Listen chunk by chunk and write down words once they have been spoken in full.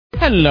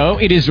Hello,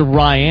 it is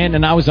Ryan,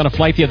 and I was on a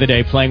flight the other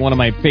day playing one of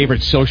my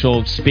favorite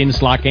social spin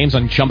slot games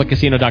on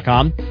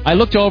ChumbaCasino.com. I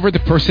looked over at the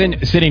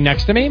person sitting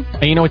next to me,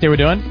 and you know what they were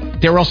doing?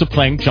 They were also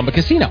playing Chumba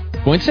Casino.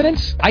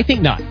 Coincidence? I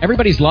think not.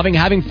 Everybody's loving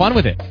having fun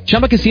with it.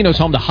 Chumba Casino is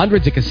home to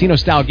hundreds of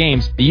casino-style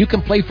games that you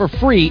can play for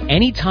free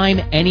anytime,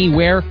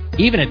 anywhere,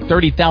 even at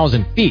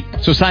 30,000 feet.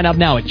 So sign up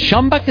now at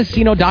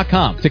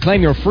ChumbaCasino.com to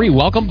claim your free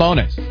welcome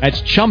bonus.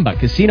 That's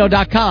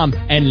ChumbaCasino.com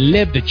and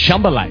live the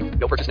Chumba life.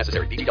 No purchase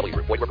necessary. VGW.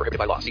 Void where prohibited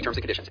by law. See terms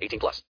and conditions. 18+.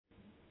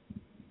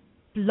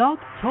 Blog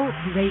Talk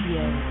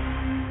Radio.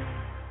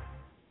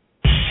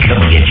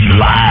 Coming at you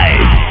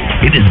live.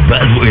 It is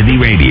BuzzWorthy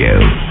Radio,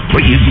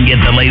 where you can get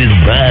the latest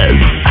buzz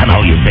on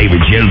all your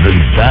favorite shows and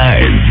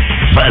stars.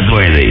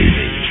 BuzzWorthy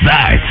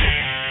starts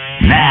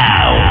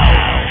now.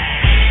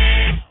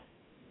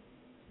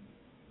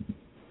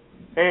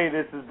 Hey,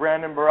 this is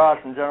Brandon Barras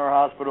from General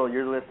Hospital.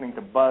 You're listening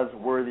to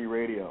BuzzWorthy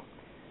Radio.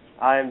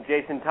 I am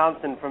Jason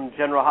Thompson from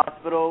General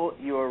Hospital.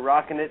 You are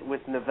rocking it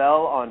with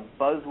Novell on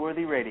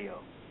BuzzWorthy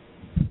Radio.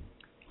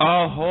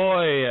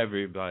 Ahoy,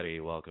 everybody.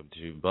 Welcome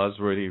to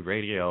BuzzWorthy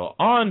Radio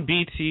on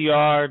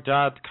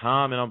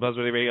BTR.com and on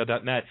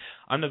BuzzWorthyRadio.net.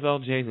 I'm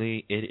Novell J.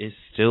 Lee. It is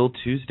still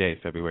Tuesday,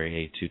 February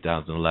 8,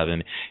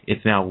 2011.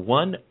 It's now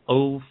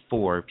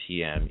 1:04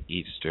 p.m.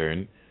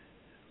 Eastern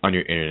on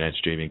your internet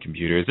streaming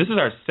computers. This is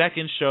our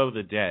second show of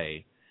the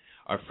day.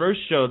 Our first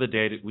show of the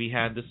day that we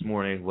had this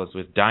morning was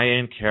with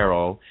Diane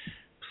Carroll.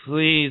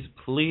 Please,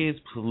 please,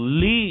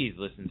 please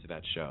listen to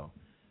that show.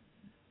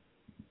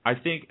 I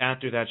think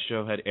after that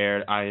show had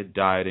aired, I had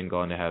died and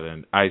gone to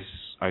heaven. I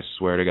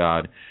swear to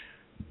God.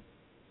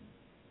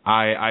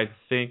 I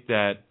think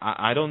that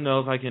I don't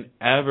know if I can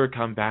ever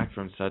come back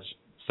from such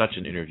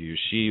an interview.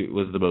 She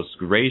was the most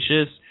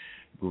gracious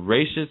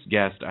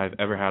guest I've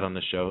ever had on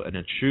the show, and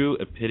a true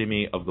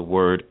epitome of the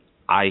word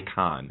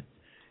icon.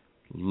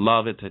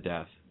 Love it to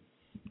death.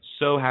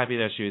 So happy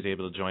that she was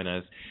able to join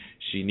us.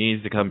 She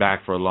needs to come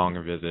back for a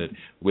longer visit,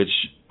 which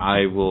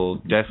I will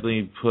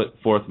definitely put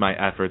forth my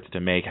efforts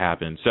to make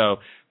happen. So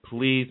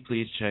please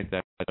check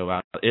that show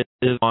out. It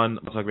is on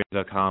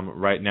BuzzWorthyRadio.com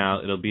right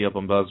now. It'll be up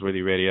on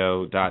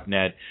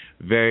BuzzWorthyRadio.net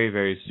very,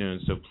 very soon.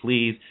 So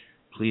please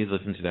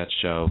listen to that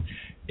show.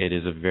 It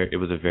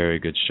was a very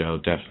good show.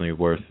 Definitely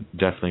worth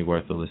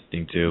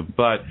listening to.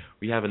 But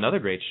we have another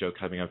great show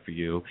coming up for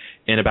you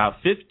in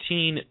about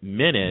 15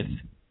 minutes.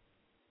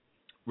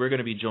 We're going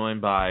to be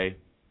joined by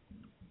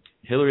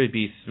Hillary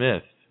B.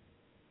 Smith.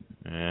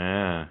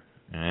 Yeah,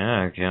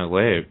 I can't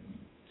wait.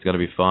 It's going to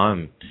be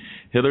fun.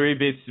 Hillary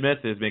B.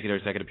 Smith is making her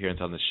second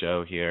appearance on the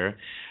show here.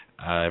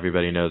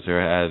 Everybody knows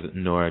her as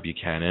Nora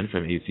Buchanan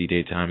from AC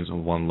Daytime's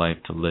One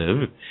Life to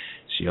Live.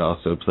 She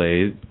also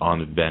plays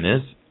on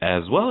Venice,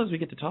 as well as we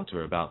get to talk to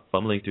her about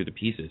Fumbling Through the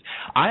Pieces.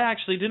 I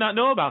actually did not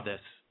know about this.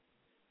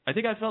 I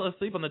think I fell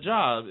asleep on the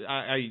job.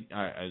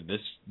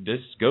 This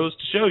goes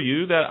to show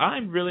you that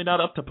I'm really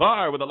not up to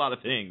par with a lot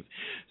of things.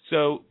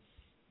 So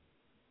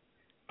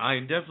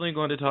I'm definitely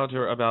going to talk to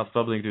her about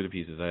Fumbling Through the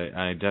Pieces.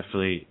 I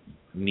definitely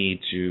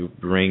need to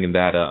bring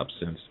that up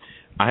since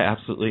I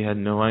absolutely had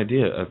no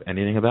idea of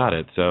anything about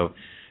it. So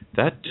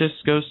that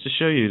just goes to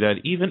show you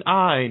that even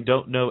I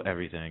don't know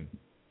everything.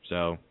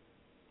 So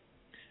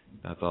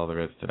that's all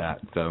there is to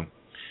that. So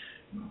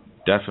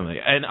definitely.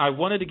 And I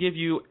wanted to give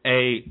you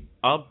a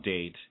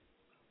update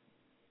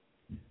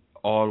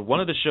on one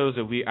of the shows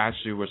that we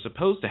actually were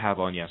supposed to have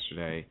on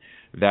yesterday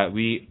that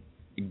we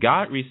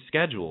got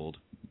rescheduled,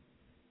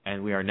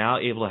 and we are now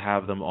able to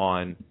have them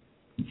on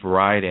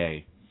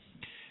Friday.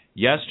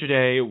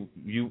 Yesterday,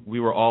 we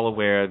were all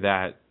aware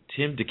that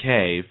Tim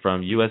DeKay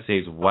from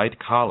USA's White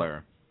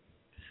Collar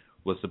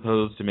was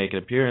supposed to make an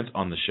appearance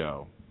on the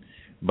show,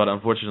 but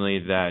unfortunately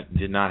that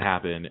did not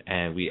happen,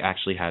 and we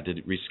actually had to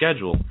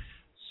reschedule.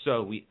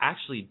 So we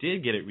actually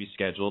did get it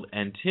rescheduled,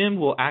 and Tim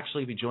will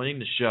actually be joining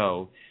the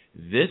show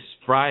this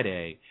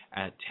Friday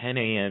at 10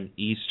 a.m.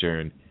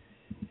 Eastern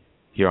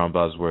here on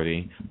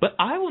Buzzworthy, but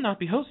I will not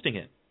be hosting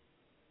it.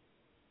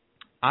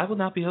 A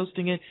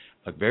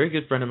very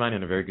good friend of mine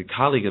and a very good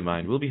colleague of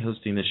mine will be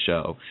hosting this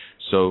show.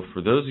 So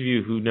for those of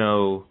you who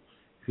know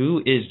who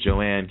is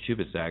Joanne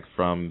Kubicek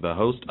from the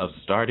host of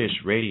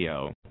Stardish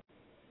Radio,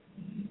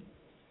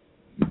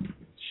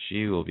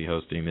 she will be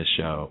hosting this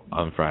show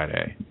on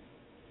Friday.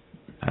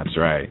 That's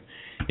right.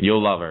 And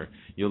you'll love her.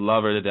 You'll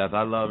love her to death.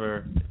 I love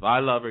her. If I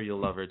love her,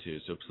 you'll love her too.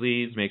 So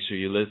please make sure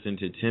you listen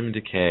to Tim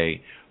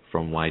DeKay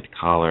from White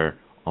Collar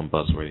on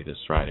Buzzworthy this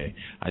Friday.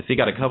 I see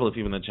got a couple of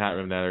people in the chat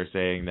room that are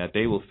saying that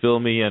they will fill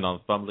me in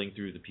on Fumbling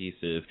Through the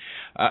Pieces.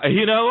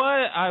 You know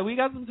what? We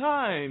got some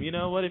time. You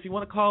know what? If you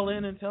want to call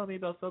in and tell me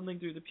about Fumbling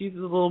Through the Pieces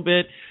a little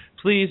bit,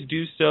 please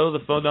do so. The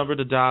phone number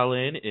to dial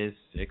in is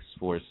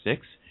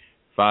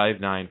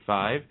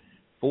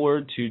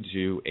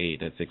 646-595-4228.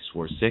 That's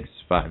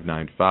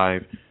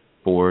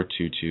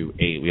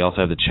 646-595-4228. We also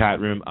have the chat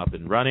room up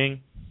and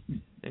running. I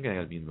think I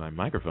got to be my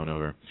microphone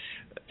over.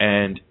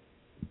 And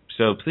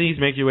so please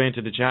make your way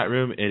into the chat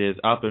room. It is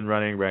up and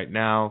running right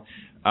now.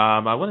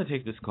 I want to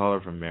take this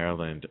caller from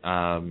Maryland.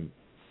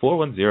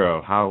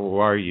 410, how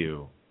are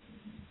you?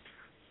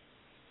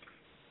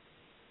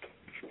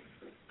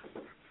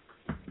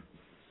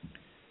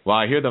 Well,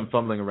 I hear them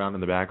fumbling around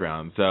in the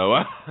background. So,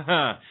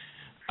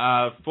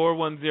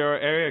 410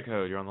 area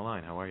code. You're on the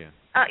line. How are you?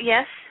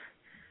 Yes.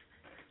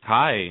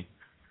 Hi.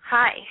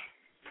 Hi.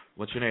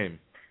 What's your name?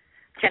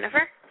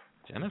 Jennifer.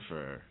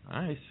 Jennifer.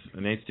 Nice.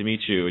 Nice to meet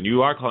you. And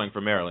you are calling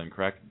from Maryland,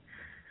 correct?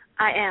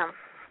 I am.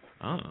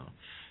 Oh.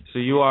 So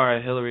you are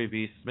a Hillary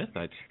B. Smith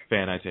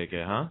fan, I take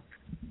it, huh?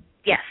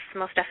 Yes,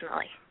 most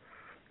definitely.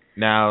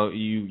 Now,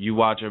 you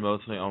watch her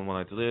mostly on One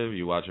Life to Live,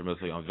 you watch her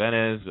mostly on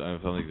Venice, on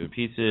Fumbling the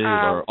Pieces,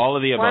 or all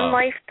of the above? One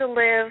Life to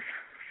Live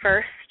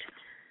first,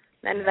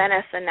 then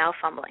Venice, and now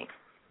Fumbling.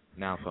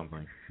 Now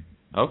Fumbling.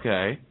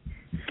 Okay.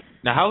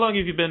 Now, how long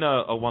have you been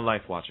a One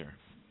Life watcher?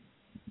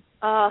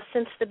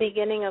 Since the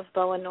beginning of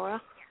Bo and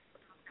Nora.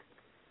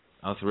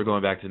 Oh, so we're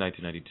going back to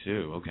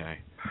 1992. Okay.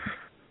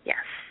 Yes.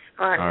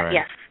 All right.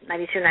 Yes,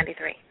 92,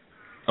 93.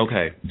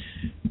 Okay.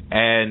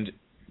 And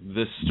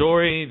the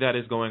story that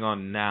is going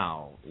on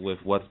now with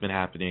what's been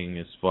happening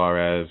as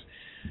far as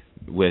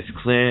with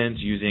Clint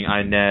using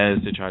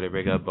Inez to try to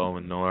break up Bo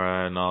and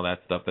Nora and all that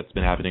stuff that's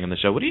been happening on the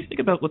show. What do you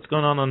think about what's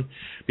going on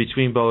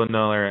between Bo and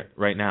Nora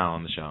right now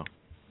on the show?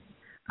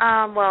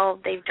 Well,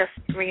 they've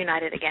just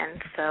reunited again,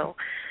 so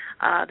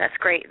that's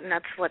great, and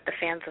that's what the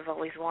fans have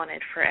always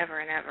wanted forever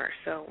and ever,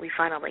 so we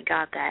finally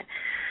got that.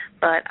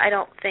 But I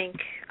don't think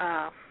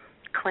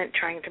Clint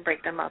trying to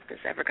break them up is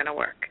ever going to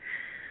work,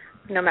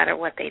 no matter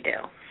what they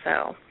do.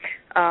 So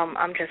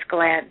I'm just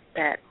glad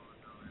that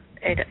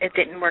it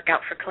didn't work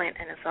out for Clint,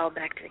 and it's all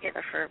back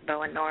together for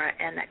Bo and Nora,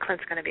 and that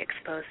Clint's going to be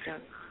exposed soon.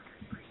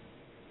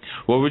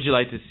 What would you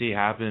like to see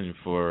happen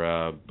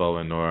for Bo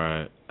and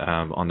Nora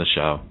on the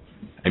show?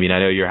 I mean, I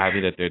know you're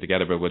happy that they're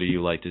together, but what do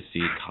you like to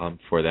see come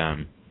for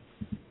them?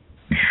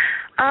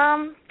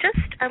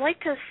 I'd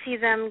like to see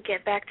them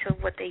get back to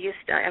what they used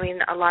to. I mean,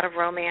 a lot of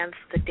romance,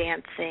 the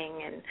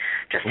dancing, and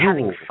just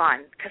having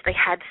fun, because they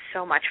had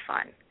so much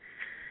fun.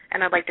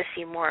 And I'd like to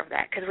see more of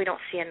that, because we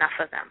don't see enough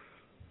of them.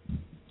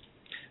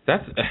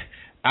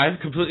 I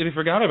completely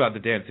forgot about the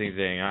dancing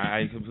thing.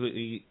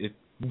 It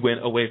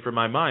went away from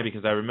my mind,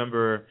 because I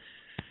remember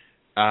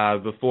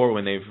before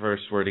when they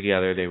first were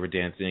together, they were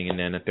dancing, and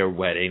then at their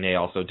wedding, they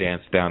also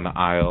danced down the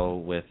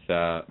aisle with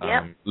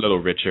Little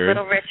Richard.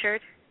 Little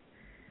Richard.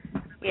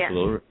 Yeah.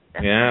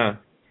 Yeah.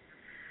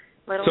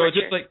 Little so Richard. It's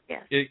just like,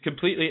 yeah. It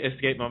completely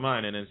escaped my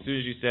mind, and as soon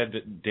as you said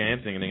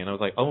dancing, and I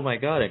was like, oh my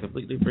God, I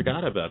completely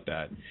forgot about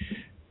that.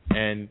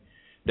 And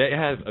they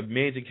have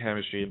amazing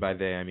chemistry, and by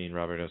they I mean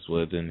Robert S.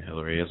 Woods and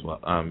Hillary as well.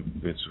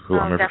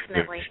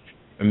 Definitely.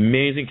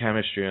 Amazing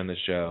chemistry on the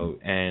show,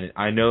 and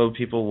I know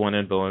people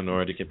wanted Bo and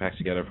Nora to get back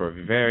together for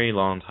a very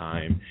long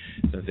time,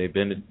 since they've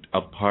been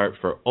apart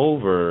for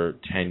over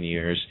 10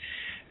 years,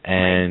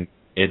 and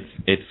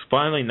it's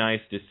finally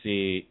nice to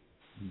see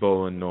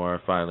Bo and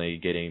Nora finally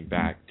getting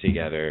back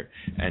together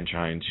and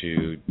trying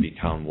to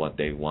become what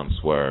they once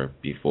were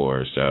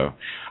before. So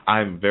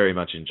I'm very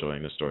much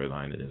enjoying the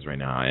storyline it is right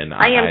now, and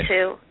I am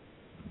too.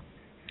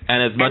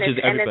 And as much as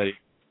everybody,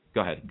 go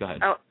ahead.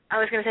 Oh, I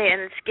was going to say,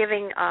 and it's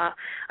giving a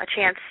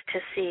chance to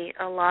see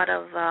a lot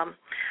of,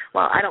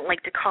 I don't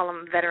like to call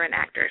them veteran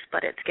actors,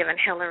 but it's given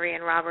Hillary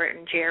and Robert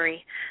and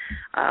Jerry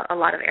a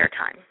lot of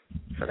airtime,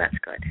 so that's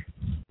good.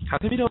 How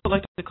come you don't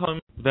like to call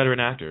them veteran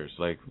actors?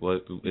 Like,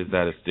 what is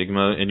that a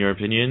stigma in your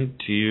opinion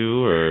to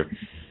you, or?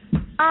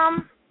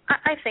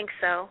 I think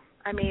so.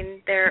 I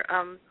mean, they're,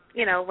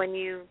 when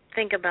you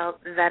think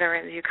about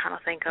veterans, you kind of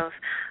think of,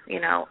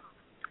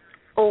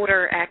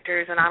 older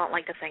actors, and I don't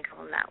like to think of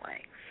them that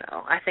way.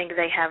 So I think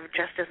they have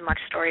just as much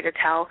story to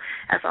tell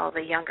as all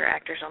the younger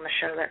actors on the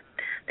show that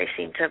they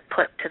seem to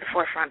put to the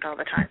forefront all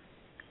the time.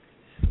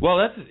 Well,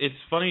 it's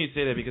funny you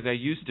say that, because I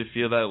used to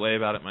feel that way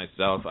about it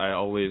myself. I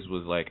always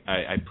was like,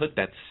 I put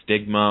that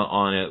stigma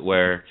on it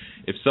where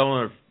if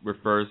someone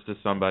refers to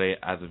somebody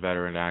as a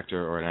veteran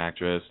actor or an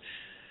actress,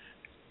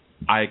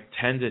 I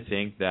tend to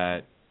think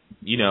that,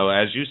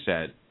 as you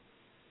said,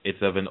 it's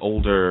of an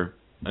older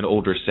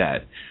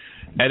set.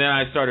 And then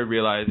I started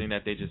realizing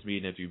that they just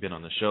mean if you've been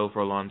on the show for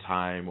a long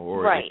time,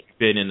 or right. if you've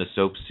been in the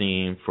soap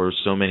scene for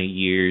so many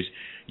years,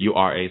 you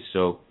are a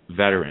soap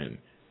veteran.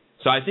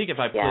 So I think if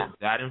I put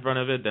that in front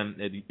of it, then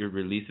it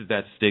releases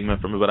that stigma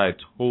from it. But I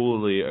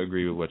totally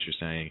agree with what you're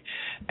saying.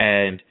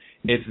 And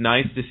it's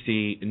nice to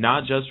see,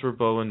 not just for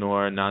Bo and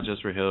Nora, not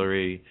just for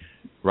Hillary,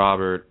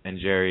 Robert, and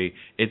Jerry,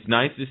 it's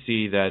nice to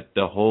see that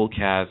the whole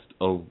cast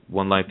of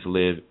One Life to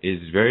Live is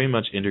very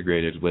much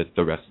integrated with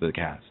the rest of the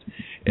cast.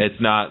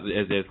 It's not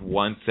as if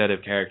one set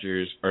of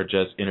characters are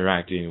just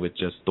interacting with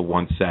just the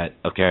one set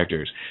of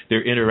characters.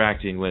 They're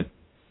interacting with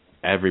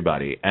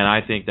everybody. And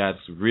I think that's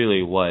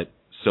really what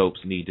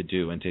soaps need to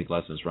do and take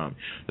lessons from.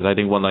 Because I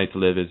think One Life to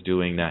Live is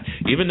doing that.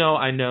 Even though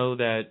I know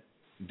that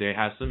they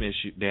have some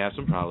issues, they have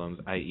some problems,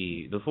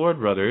 i.e. the Ford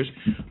brothers.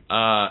 Did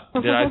I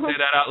say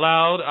that out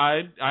loud?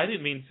 I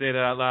didn't mean to say that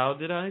out loud.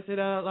 Did I say that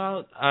out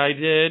loud? I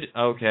did?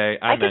 Okay.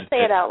 I can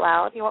say it out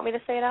loud. You want me to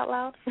say it out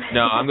loud?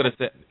 No, I'm going to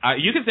say...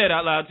 you can say it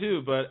out loud,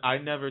 too, but I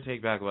never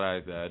take back what I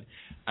said.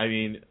 I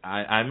mean,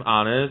 I'm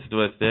honest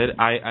with it.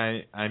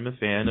 I'm a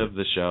fan of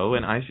the show,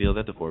 and I feel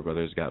that the Ford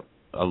brothers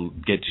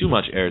get too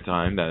much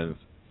airtime that is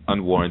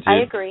unwarranted.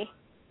 I agree.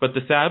 But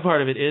the sad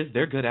part of it is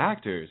they're good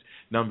actors,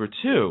 number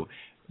two.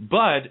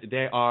 But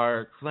they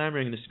are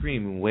clamoring to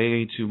scream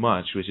way too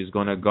much, which is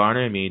going to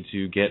garner me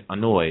to get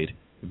annoyed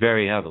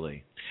very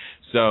heavily.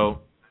 So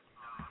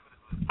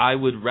I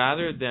would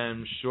rather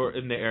them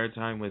shorten the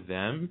airtime with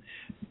them.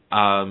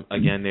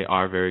 Again, they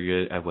are very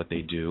good at what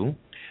they do.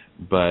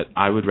 But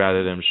I would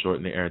rather them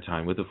shorten the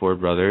airtime with the Ford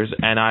brothers.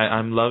 And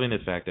I'm loving the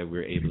fact that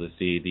we're able to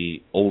see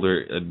the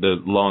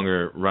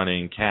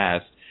longer-running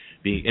cast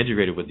being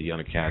integrated with the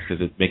younger cast,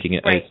 because it's making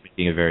it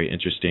very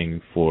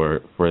interesting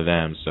for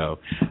them. So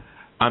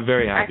I'm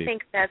very happy. I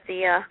think that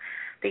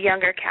the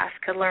younger cast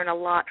could learn a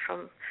lot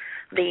from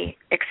the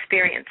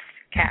experienced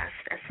cast.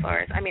 As far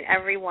as, I mean,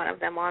 every one of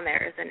them on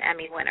there is an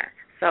Emmy winner.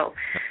 So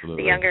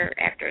Absolutely. The younger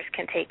actors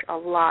can take a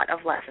lot of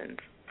lessons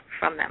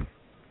from them.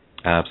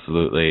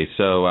 Absolutely.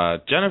 So,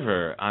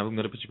 Jennifer, I'm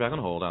going to put you back on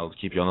hold. I'll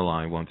keep you on the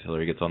line. Once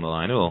Hillary gets on the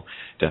line, we'll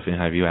definitely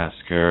have you ask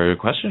her a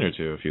question or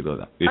two if you would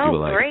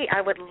like. Great.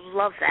 I would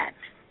love that.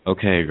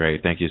 Okay,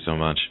 great. Thank you so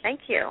much. Thank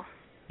you.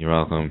 You're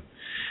welcome.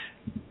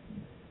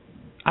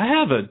 I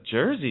have a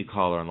Jersey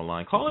caller on the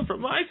line, calling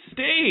from my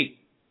state,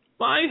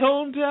 my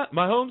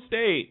home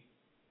state.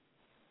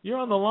 You're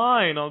on the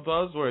line on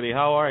Buzzworthy.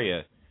 How are you?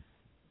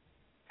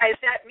 Is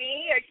that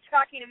me? Are you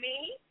talking to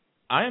me?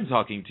 I am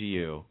talking to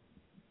you.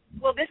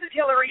 Well, this is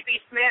Hillary B.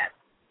 Smith.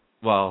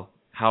 Well,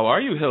 how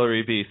are you,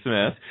 Hillary B.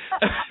 Smith?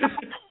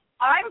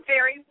 I'm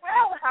very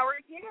well. How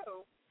are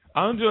you?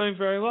 I'm doing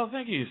very well.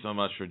 Thank you so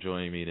much for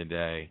joining me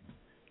today.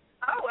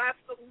 Oh,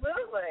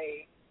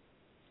 absolutely.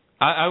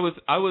 I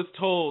was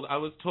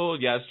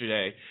told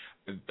yesterday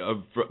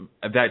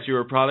that you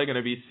were probably going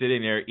to be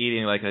sitting there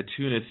eating like a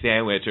tuna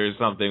sandwich or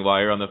something while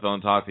you're on the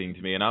phone talking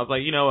to me, and I was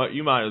like, you know what,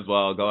 you might as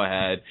well go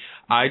ahead.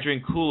 I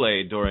drink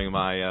Kool-Aid during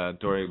my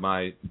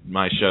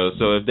show,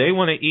 so if they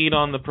want to eat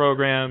on the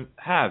program,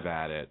 have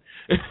at it.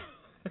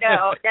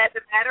 No, as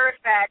a matter of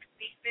fact,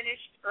 we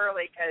finished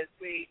early because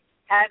we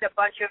had a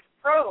bunch of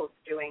pros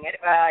doing it.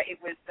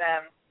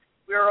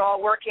 We were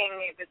all working.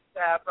 It was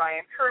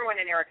Brian Kerwin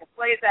and Erica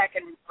Slazak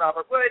and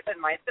Robert Woods and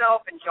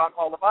myself and Jean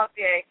Paul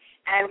Lavoisier,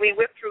 and we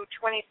whipped through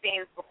 20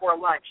 scenes before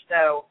lunch.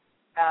 So,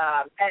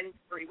 and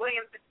Bree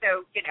Williams.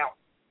 So, you know,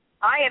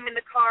 I am in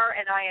the car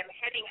and I am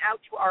heading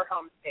out to our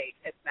home state,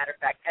 as a matter of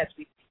fact, as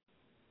we speak.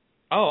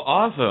 Oh,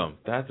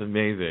 awesome. That's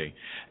amazing.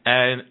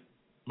 And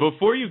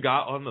before you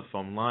got on the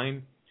phone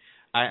line,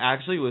 I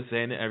actually was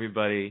saying to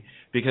everybody,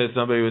 because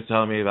somebody was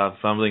telling me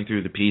about fumbling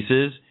through the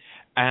pieces,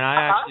 and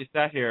I actually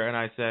sat here and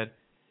I said,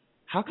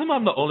 how come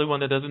I'm the only one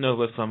that doesn't know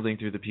what fumbling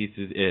through the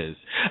pieces is?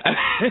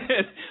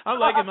 I'm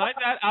like, am I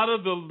that out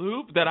of the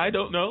loop that I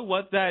don't know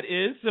what that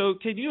is? So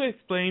can you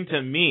explain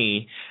to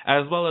me,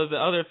 as well as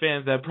the other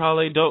fans that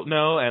probably don't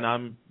know, and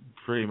I'm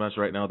pretty much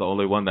right now the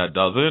only one that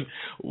doesn't,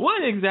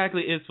 what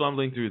exactly is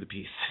fumbling through the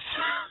pieces?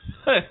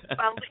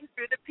 Fumbling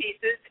Through the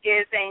Pieces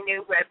is a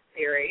new web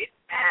series,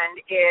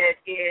 and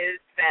it is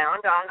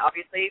found on,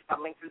 obviously,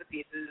 Fumbling Through the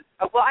Pieces.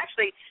 Well,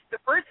 actually,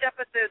 the first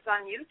episode's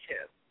on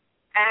YouTube.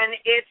 And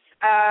it's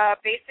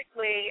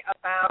basically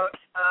about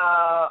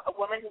a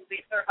woman who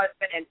leaves her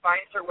husband and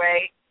finds her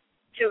way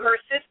to her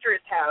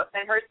sister's house.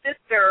 And her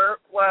sister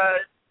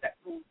was,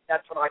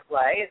 that's what I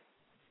play,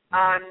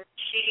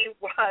 she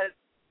was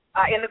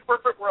in the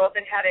corporate world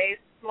and had a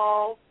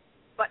small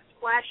but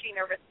splashy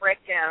nervous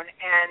breakdown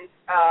and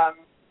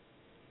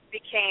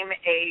became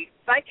a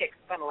psychic,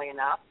 funnily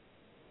enough,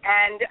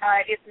 and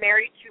is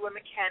married to a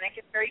mechanic.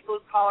 It's very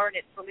blue-collar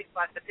and it's really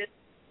fun, but this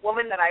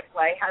woman that I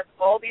play has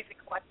all these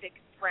eclectic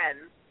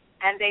friends,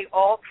 and they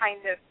all kind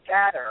of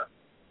gather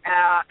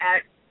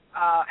at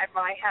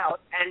my house,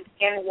 and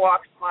in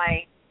walks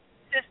my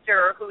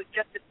sister, who's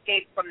just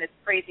escaped from this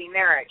crazy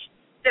marriage.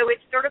 So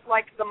it's sort of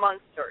like the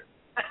Munsters.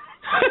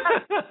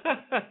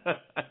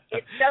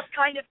 It's just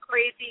kind of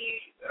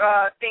crazy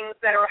things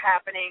that are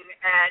happening,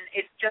 and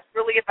it's just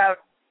really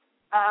about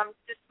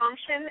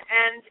dysfunction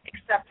and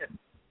acceptance.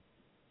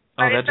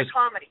 But it's a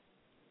comedy.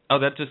 Oh,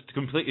 that just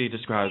completely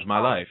describes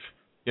my life.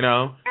 You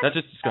know, that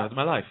just describes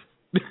my life.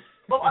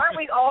 Well, aren't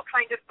we all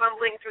kind of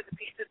fumbling through the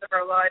pieces of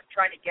our lives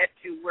trying to get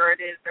to where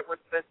it is that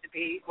we're supposed to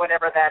be,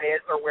 whatever that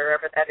is or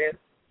wherever that is?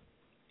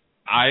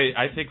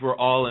 I think we're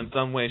all in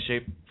some way,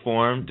 shape,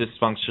 form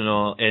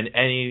dysfunctional in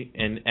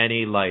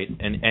any light,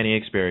 in any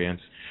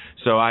experience.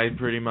 So I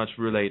pretty much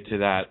relate to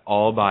that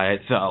all by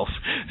itself.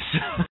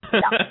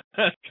 Yeah,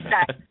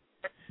 exactly.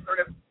 That's sort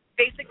of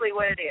basically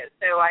what it is.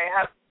 So I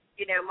have,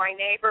 you know, my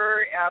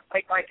neighbor,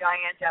 played by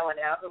Diane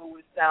Delano,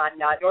 who was on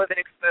Northern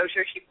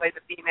Exposure. She plays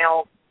a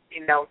female,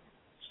 you know,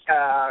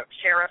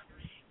 sheriff.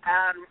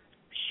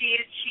 She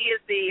is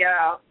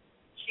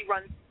she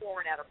runs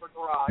porn out of her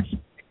garage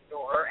next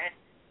door, and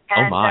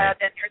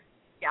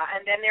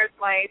then there's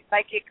my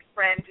psychic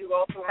friend who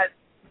also has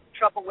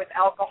trouble with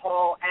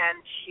alcohol, and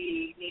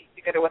she needs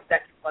to go to a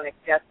sex clinic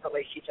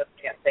desperately. She just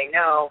can't say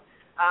no.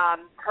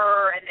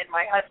 Her, and then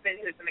my husband,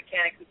 who's a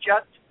mechanic, who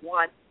just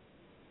wants,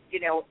 you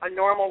know, a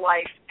normal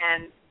life,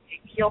 and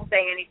he'll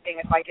say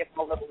anything if I give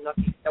him a little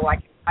nookie, so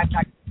I've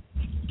got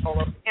control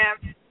of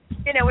him.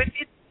 You know, it's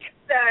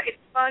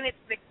fun, it's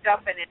mixed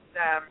stuff, and it's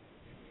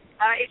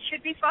it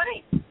should be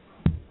funny.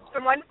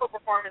 Some wonderful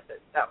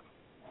performances. So.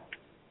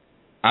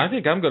 I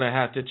think I'm going to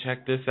have to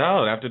check this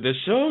out after this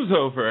show's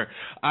over.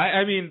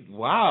 I mean,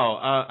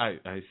 wow.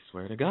 I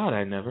swear to God,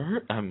 I never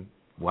heard.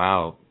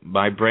 Wow,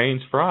 my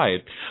brain's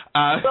fried.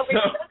 Well,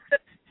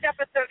 the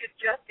episode has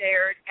just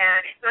aired,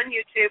 and it's on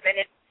YouTube, and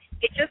it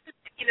just,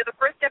 the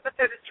first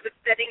episode is sort of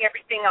setting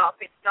everything up.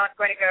 It's not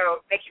going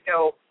to make you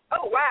go,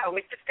 oh, wow.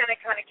 It's just going to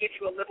kind of give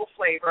you a little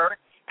flavor,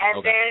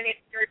 and then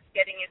it starts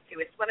getting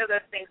into, it's one of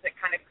those things that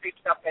kind of creeps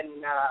up and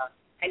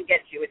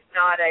gets you. It's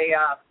not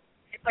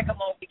it's like a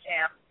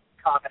multicam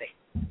comedy.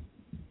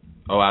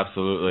 Oh,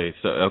 absolutely.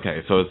 So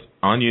it's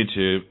on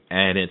YouTube,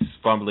 and it's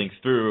Fumbling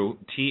Through,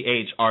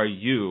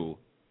 THRU,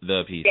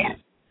 the pieces. Yes,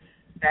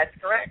 that's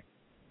correct.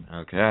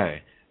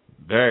 Okay.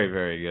 Very,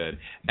 very good.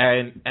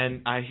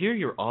 And I hear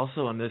you're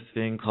also on this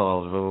thing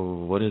called,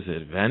 what is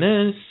it,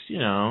 Venice?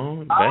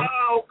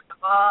 Oh,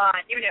 come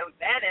on. You know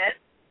Venice.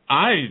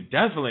 I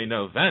definitely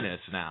know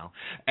Venice now.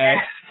 And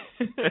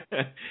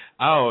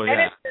oh,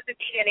 yeah. Venice doesn't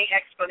need any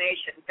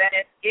explanation.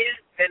 Venice is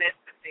Venice,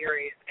 the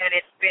series. And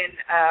it's been,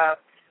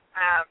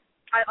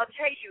 I'll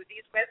tell you,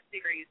 these web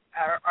series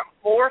are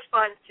more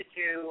fun to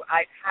do.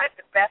 I've had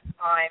the best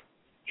time.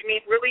 You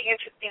meet really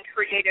interesting,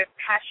 creative,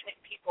 passionate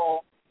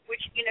people,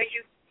 which,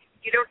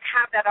 you don't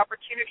have that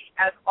opportunity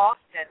as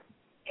often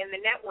in the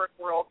network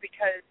world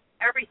because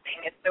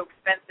everything is so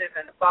expensive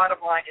and the bottom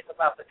line is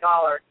about the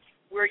dollar.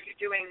 Where you're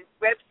doing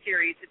web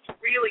series, it's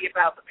really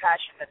about the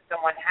passion that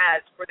someone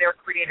has for their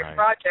creative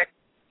project,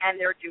 and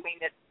they're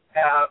doing it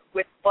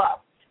with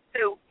love.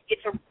 So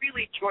it's a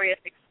really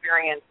joyous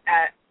experience.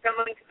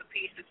 Fumbling to the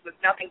pieces was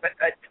nothing but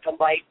a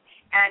delight,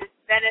 and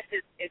Venice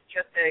is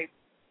just a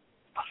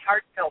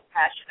heartfelt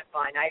passion of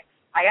mine.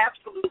 I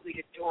absolutely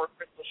adore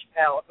Crystal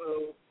Chappelle,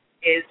 who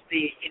is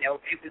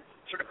it was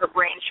sort of her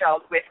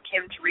brainchild with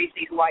Kim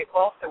Teresi, who I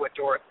also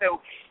adore.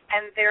 So,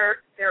 and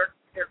they're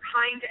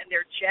kind and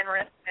they're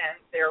generous and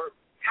they're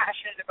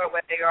passionate about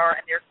what they are,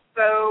 and they're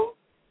so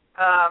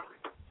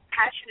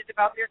passionate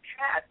about their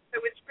cast.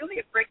 So it's really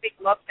a great big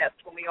love fest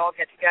when we all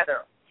get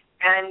together.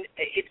 And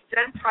it's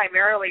done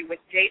primarily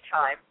with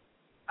daytime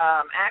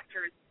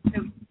actors.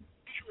 So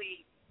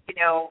usually,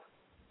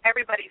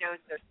 everybody knows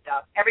their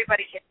stuff.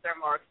 Everybody hits their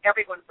marks.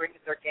 Everyone brings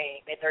their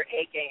game, their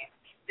A game.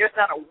 There's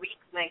not a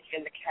weak link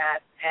in the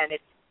cast, and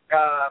it's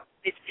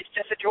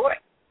just a joy.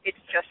 It's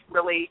just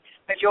really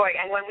a joy.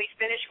 And when we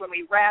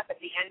wrap at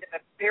the end of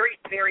a very,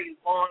 very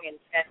long,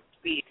 intense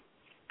week,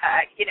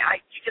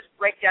 you just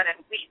break down and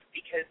weep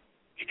because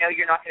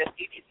you're not going to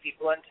see these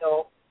people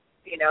until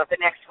the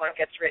next one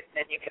gets written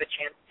and you get a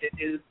chance to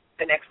do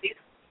the next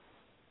season.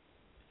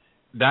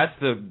 That's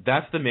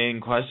the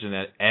main question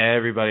that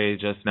everybody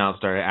just now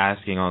started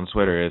asking on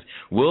Twitter is,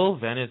 will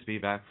Venice be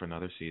back for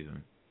another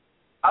season?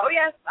 Oh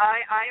yes,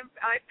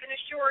 I've been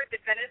assured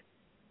that Venice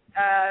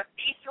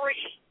B3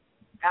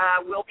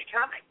 will be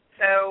coming.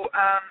 So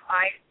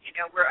I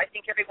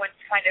think everyone's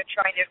kind of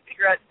trying to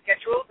figure out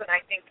schedules, and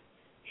I think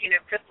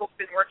Crystal's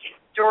been working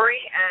the story,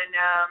 and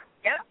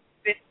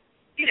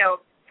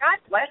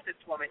God bless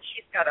this woman.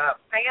 She's got a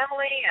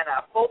family and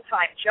a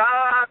full-time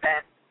job,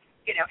 and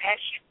and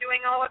she's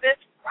doing all of this.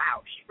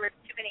 Wow, she wears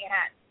too many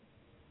hats.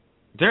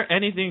 Is there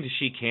anything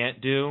she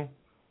can't do?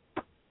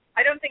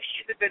 I don't think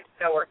she's a good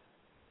sewer.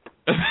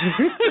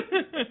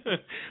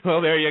 Well,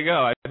 there you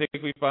go. I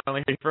think we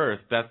finally heard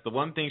first. That's the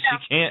one thing she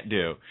can't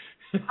do.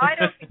 I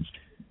don't think she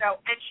can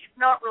sew, and she's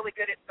not really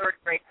good at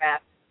third-grade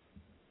math.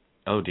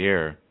 Oh,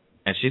 dear.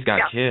 And she's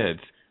got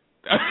kids.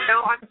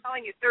 No, I'm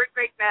telling you,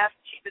 third-grade math,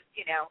 she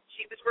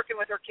was working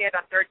with her kid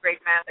on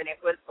third-grade math, and it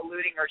was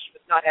eluding her. She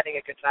was not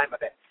having a good time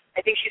with it.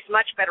 I think she's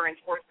much better in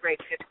fourth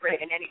grade, fifth grade,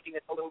 and anything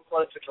that's a little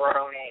closer to her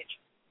own age.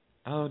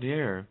 Oh,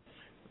 dear.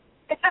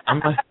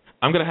 I'm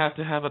going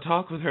to have a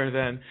talk with her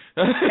then.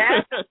 That's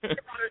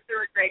on her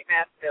third-grade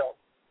math bill.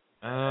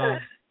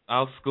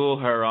 I'll school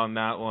her on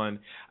that one.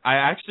 I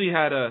actually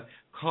had a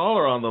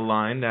caller on the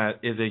line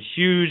that is a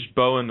huge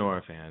Bo and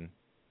Nora fan.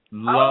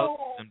 Loves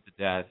them to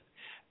death.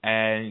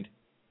 And,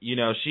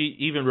 she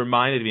even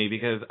reminded me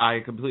because I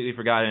completely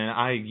forgot, and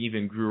I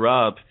even grew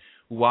up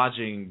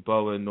watching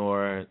Bo and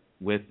Nora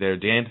with their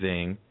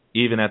dancing,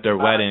 even at their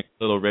wedding,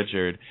 Little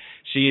Richard.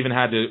 She even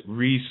had to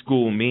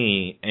reschool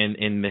me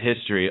in the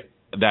history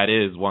that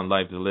is One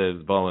Life to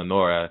Live, Bo and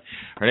Nora.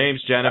 Her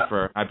name's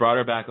Jennifer. I brought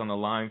her back on the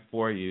line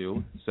for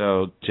you.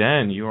 So,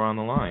 Jen, you are on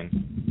the line.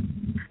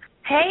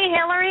 Hey,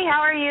 Hillary, how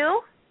are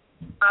you?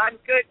 I'm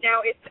good.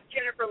 Now, is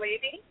Jennifer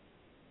Levy?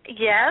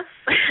 Yes.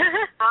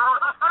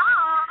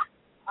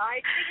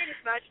 I figured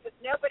as much, but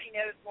nobody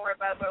knows more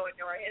about Bo and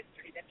Nora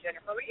history than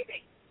Jennifer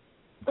Levy.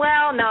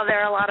 Well, no, there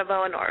are a lot of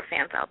Bo and Nora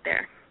fans out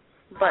there.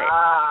 But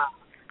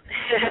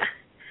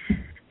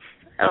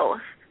oh,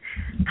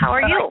 how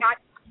are you?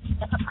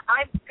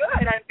 I'm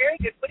good. I'm very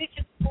good. What did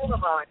you school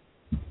them on?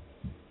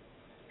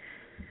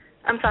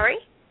 I'm sorry?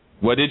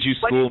 What did you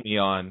school me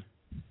on?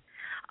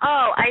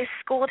 Oh, I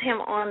schooled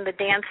him on the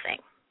dancing.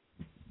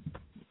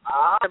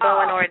 The Bo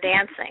and Nora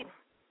dancing.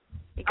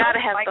 You got to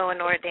have Bo and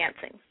Nora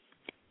dancing.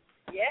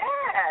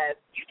 Yes.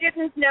 You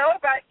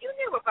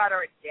knew about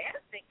our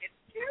dancing,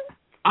 didn't you?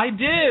 I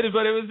did,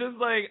 but it was just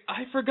like,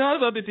 I forgot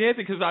about the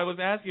dancing because I was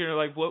asking her,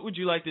 like, what would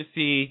you like to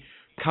see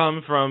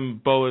come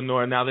from Bo and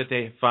Nora now that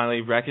they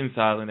finally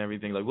reconcile and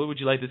everything? Like, what would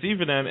you like to see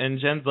for them? And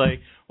Jen's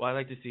like, well, I'd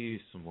like to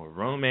see some more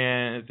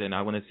romance, and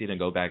I want to see them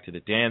go back to the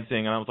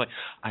dancing. And I was like,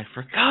 I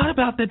forgot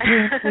about the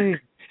dancing.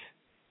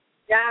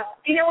 Yeah.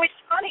 You know,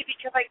 it's funny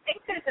because I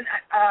think there's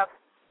a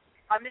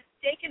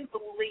mistaken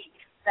belief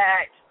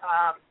that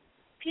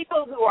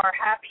people who are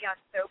happy on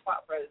soap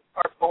operas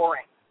are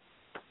boring.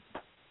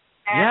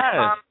 And,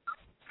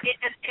 yes.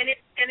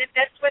 And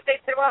that's what they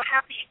say. Well,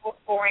 happy equals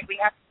boring.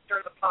 We have to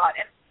stir the pot.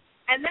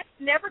 And that's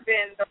never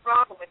been the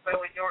problem with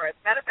Bo and Nora. As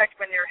a matter of fact,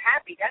 when they're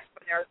happy, that's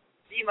when they're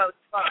the most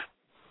fun.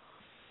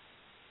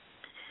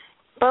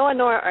 Bo and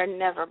Nora are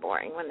never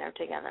boring when they're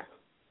together.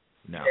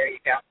 No. There you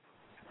go.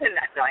 Isn't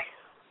that nice?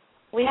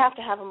 We have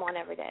to have them on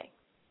every day.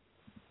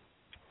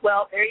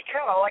 Well, there you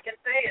go. All I can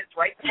say is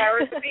write the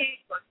powers to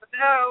be. Let them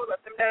know.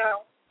 Let them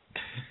know.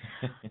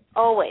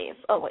 Always,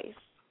 always.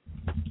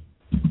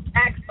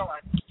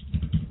 Excellent.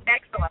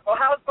 Excellent. Well,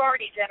 how's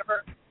Barney,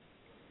 Jennifer?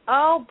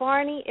 Oh,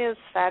 Barney is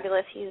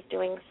fabulous. He's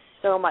doing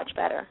so much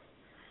better.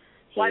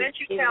 Why don't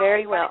you he's tell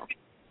very well.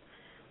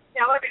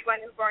 Tell everyone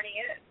who Barney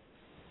is.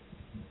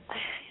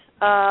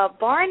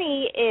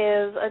 Barney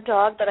is a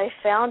dog that I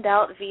found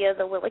out via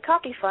the Willie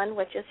Coffee Fund,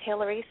 which is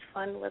Hillary's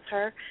fund with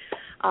her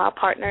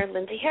partner,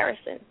 Lindsay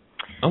Harrison.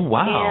 Oh,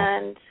 wow.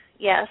 And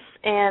yes,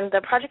 and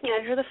the project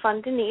manager of the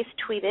fund, Denise,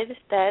 tweeted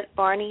that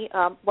Barney,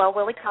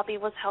 Willie Coffee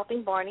was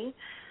helping Barney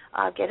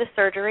get a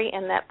surgery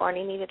and that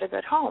Barney needed a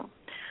good home.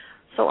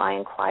 So I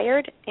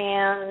inquired,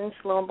 and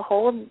lo and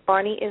behold,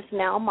 Barney is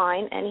now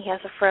mine, and he has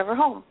a forever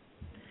home.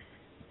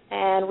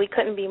 And we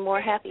couldn't be more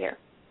happier.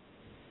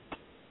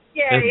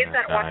 Yay, isn't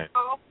that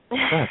wonderful?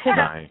 That's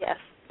nice. Yes.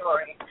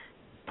 Story.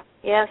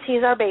 Yes,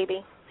 he's our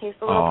baby. He's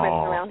the little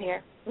prince around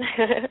here.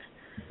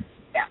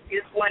 Yeah,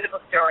 it's a wonderful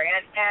story.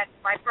 And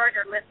my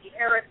partner, Lindsay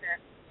Harrison,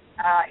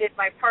 is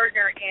my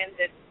partner in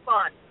this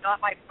fund,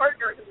 not my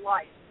partner in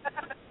life.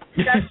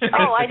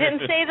 Oh, I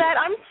didn't say that.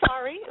 I'm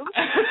sorry.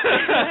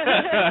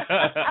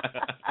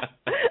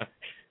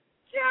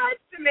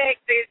 Just to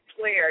make this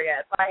clear,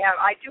 yes,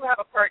 I do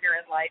have a partner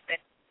in life, and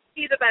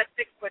he's about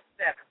 6'7",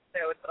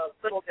 so it's a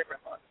little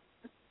different look.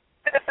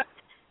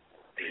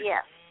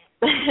 Yes.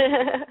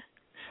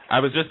 I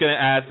was just going to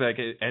ask, like,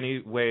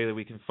 any way that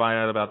we can find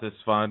out about this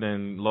fund,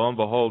 and lo and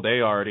behold,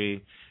 they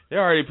already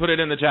put it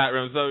in the chat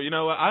room. So, you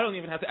know what? I don't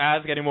even have to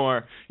ask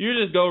anymore. You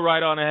just go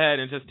right on ahead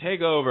and just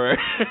take over.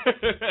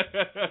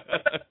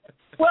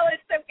 Well,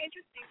 it's so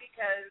interesting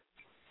because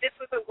this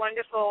was a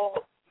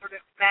wonderful sort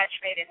of match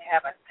made in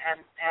heaven,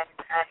 and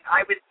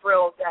I was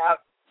thrilled to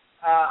have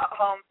a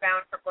home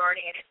found for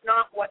Barney. And it's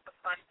not what the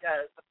fund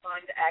does. The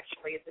fund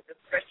actually is a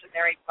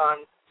discretionary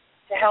fund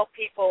to help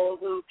people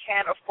who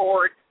can't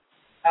afford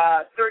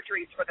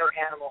surgeries for their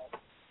animals.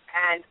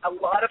 And a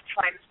lot of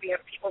times we have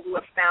people who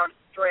have found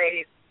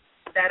strays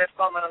that have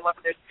fallen in love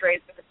with their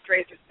strays, but the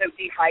strays are so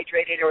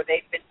dehydrated or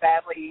they've been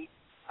badly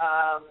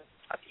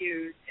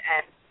abused,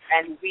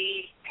 and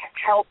we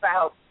help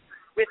out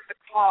with the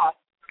cost,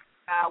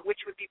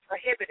 which would be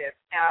prohibitive,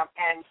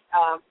 and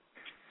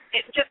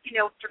it's just,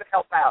 sort of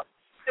help out.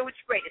 So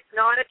it's great. It's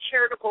not a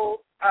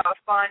charitable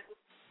fund.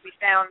 We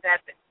found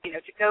that,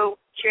 to go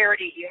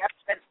charity, you have to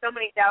spend so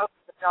many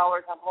thousands of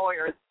dollars on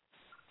lawyers,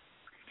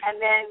 and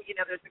then,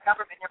 there's the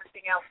government and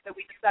everything else, so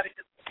we decided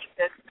to keep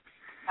this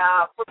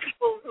for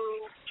people who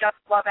just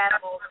love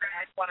animals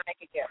and want to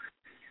make a gift.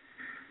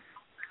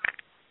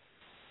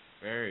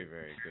 Very,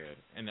 very good.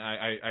 And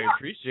I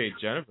appreciate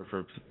Jennifer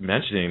for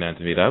mentioning that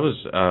to me. That was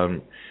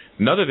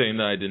another thing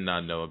that I did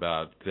not know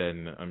about,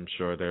 and I'm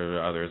sure there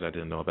are others I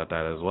didn't know about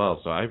that as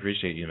well. So I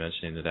appreciate you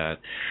mentioning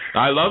that.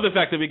 I love the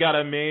fact that we got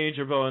a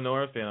major Bo and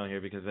Nora fan on here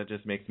because that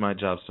just makes my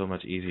job so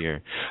much easier.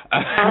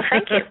 Oh,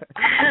 thank you.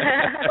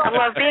 I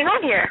love being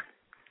on here.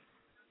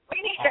 We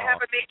need to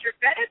have a major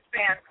Venice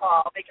fan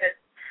call because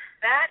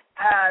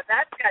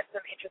that's got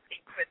some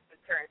interesting twists and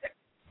turns.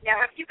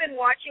 Now, have you been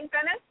watching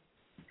Venice?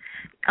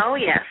 Oh,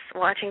 yes.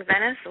 Watching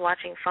Venice,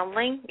 watching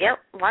Fumbling.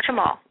 Yep, watch them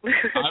all.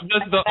 I'm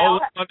just the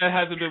only one that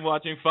hasn't been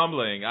watching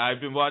Fumbling.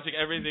 I've been watching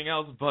everything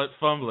else but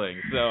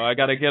Fumbling, so I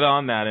got to get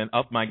on that and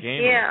up my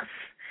game. Yes.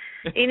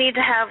 You need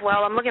to have,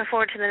 I'm looking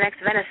forward to the next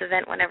Venice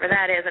event, whenever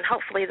that is, and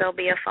hopefully there'll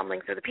be a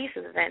Fumbling Through the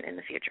Pieces event in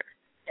the future.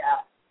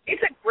 Yeah.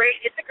 It's a great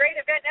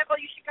event,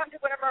 Neville. You should come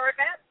to one of our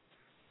events.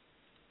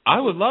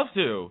 I would love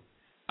to.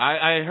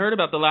 I heard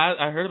about the last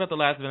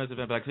Venice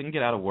event, but I couldn't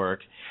get out of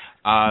work.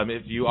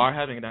 If you are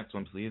having a next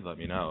one, please let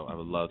me know. I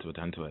would love to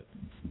attend to it.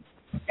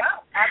 Yeah,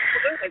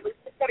 absolutely. We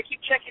just got to keep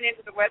checking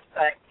into the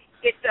website.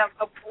 It's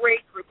a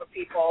great group of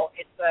people.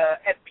 It's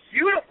a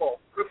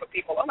beautiful group of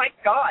people. Oh my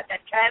God,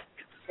 that cast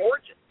is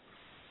gorgeous.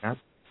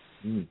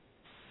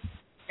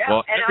 Yeah,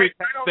 well, and every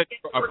cast that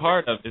you're a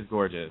part of is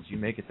gorgeous. You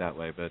make it that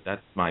way, but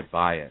that's my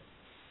bias.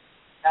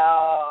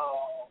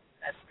 Oh,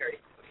 that's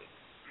very sweet.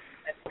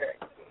 That's very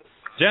sweet.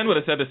 Jen would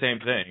have said the same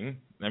thing.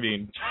 I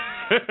mean.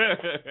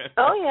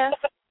 Oh, yes.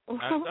 I'm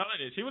telling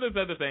you, she would have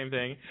said the same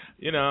thing.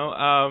 You know,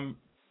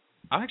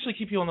 I'll actually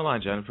keep you on the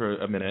line, Jen, for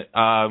a minute.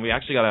 We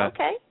actually got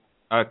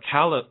a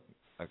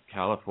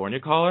California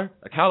caller.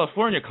 A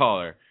California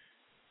caller.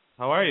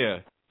 How are you?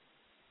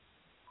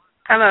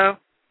 Hello.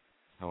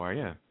 How are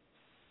you?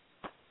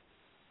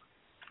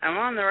 I'm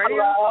on the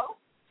radio. Hello?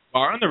 You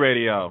are on the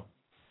radio.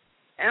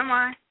 Am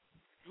I?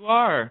 You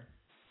are.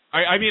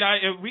 I mean,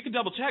 we can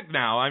double check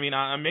now. I mean,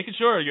 I'm making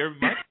sure your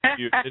mic is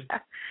muted.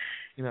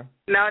 You know.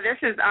 No, this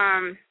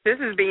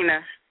is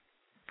Bina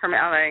from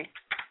LA.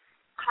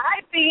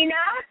 Hi, Bina.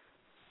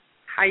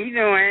 How you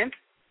doing?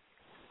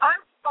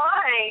 I'm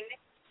fine.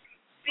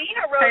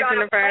 Bina wrote Hey, on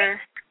a Jennifer.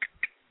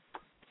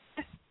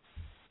 plane.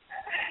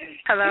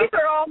 Hello.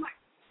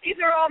 These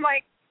are all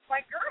my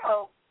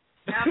girls.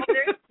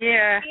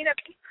 Yeah.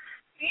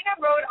 Bina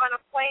rode on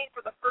a plane for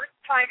the first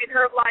time in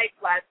her life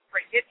last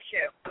spring, didn't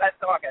you?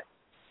 Last August.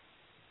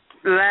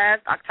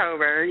 Last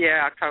October.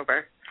 Yeah,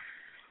 October.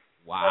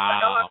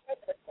 Wow.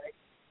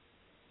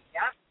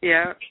 Yeah.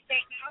 Yeah.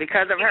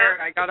 Because of her,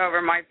 I got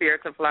over my fear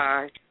to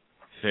fly.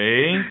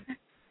 See?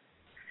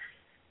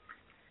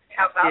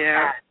 How about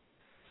that?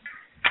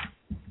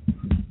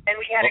 And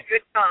we had a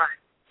good time.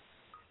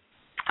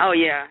 Oh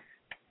yeah.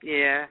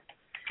 Yeah.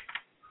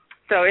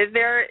 So is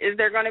there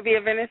going to be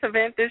a Venice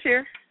event this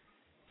year?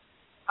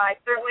 I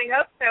certainly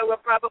hope so. We'll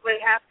probably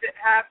have to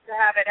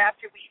have it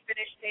after we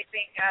finish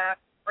taping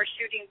or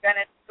shooting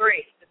Venice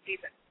 3 this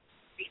season.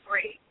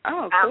 B3.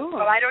 Oh, cool.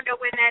 But I don't know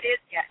when that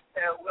is yet,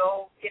 so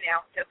we'll,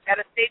 just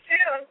gotta stay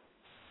tuned.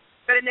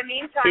 But in the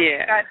meantime,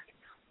 we've got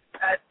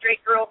a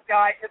straight girls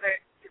guide to the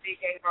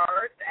gay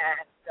bars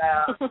and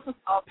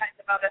all kinds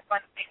of other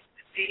fun things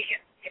to see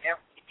and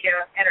keep you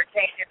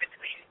entertained in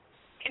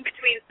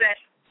between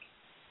sessions.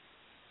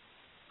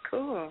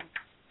 Cool.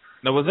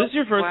 Now, was this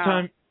your first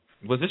time?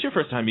 Was this your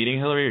first time meeting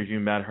Hillary, or you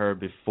met her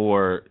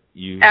before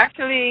you?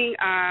 Actually,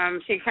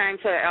 she came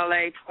to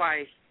LA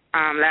twice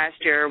last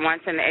year.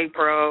 Once in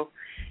April,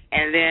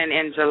 and then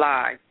in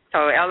July. So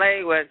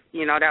LA was,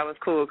 that was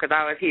cool because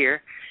I was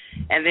here,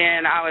 and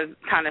then I was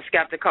kind of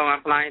skeptical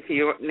on flying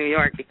to New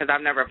York because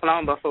I've never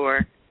flown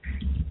before.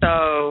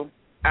 So,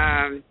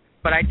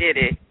 but I did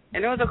it,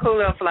 and it was a cool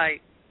little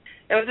flight.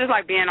 It was just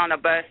like being on a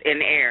bus in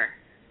the air.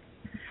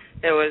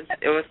 It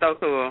was so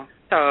cool.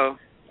 So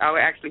I will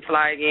actually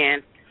fly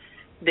again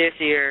this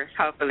year,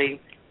 hopefully.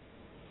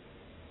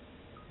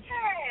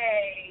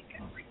 Hey,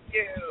 good for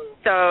you.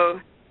 So,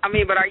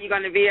 but are you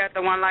going to be at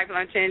the One Life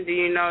Luncheon? Do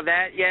you know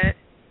that yet?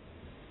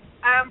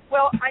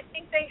 Well, I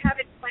think they have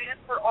it planned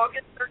for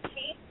August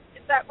 13th.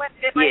 Is that when?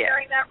 Am I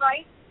hearing that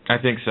right? I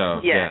think so.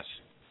 Yes.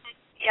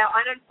 Yeah,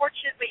 and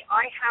unfortunately,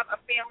 I have a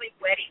family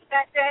wedding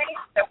that day,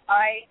 so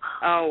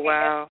Oh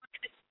wow.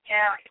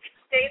 Yeah, if it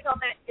stays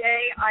on that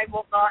day, I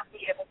will not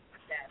be able to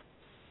attend.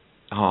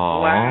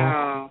 Oh.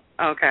 Wow.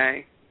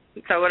 Okay.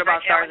 So what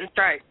about Stars and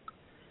Stripes?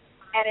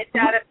 And it's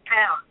out of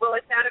town. Well,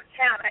 it's out of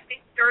town. I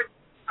think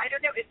I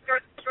don't know, is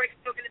Stars and Stripes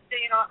still going to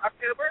stay in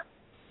October?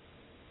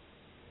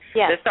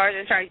 Yeah. The Stars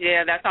and Stripes,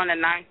 that's on the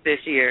 9th this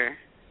year.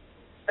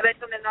 Oh, that's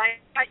on the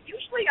 9th?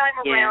 Usually I'm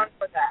around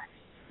for that.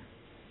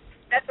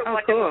 That's a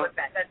wonderful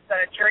event. That's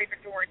Jerry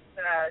Verdorn's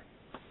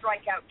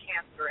Strikeout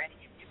Cancer, and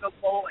you go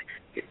bowling.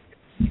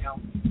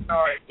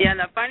 Sorry. Yeah,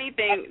 the funny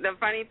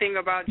thing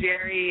about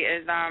Jerry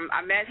is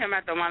I met him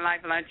at the One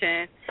Life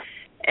Luncheon,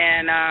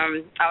 and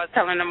I was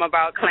telling him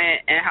about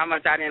Clint and how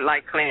much I didn't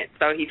like Clint.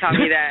 So he told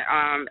me that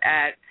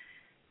at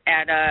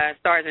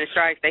Stars and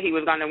Stripes that he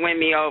was going to win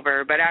me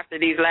over. But after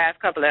these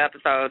last couple of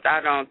episodes, I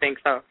don't think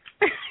so.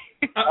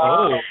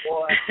 Oh,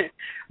 boy.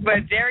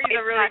 But Jerry's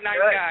a really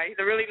nice guy.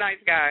 He's a really nice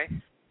guy.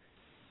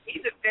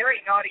 He's a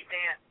very naughty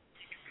man.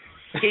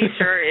 He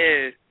sure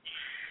is.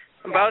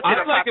 Both should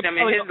have popped him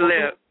in his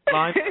lip.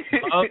 I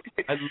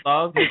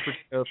love his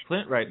portrayal of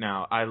Clint right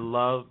now. I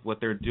love what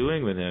they're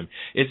doing with him.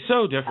 It's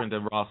so different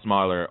than Ross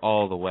Marler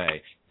all the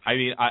way. I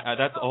mean,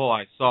 that's all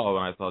I saw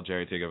when I saw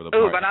Jerry take over the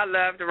part. Ooh, but I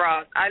loved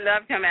Ross. I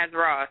loved him as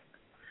Ross.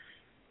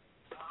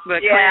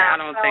 But Clint, I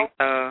don't think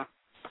so.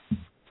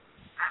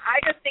 I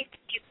just think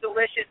he's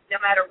delicious no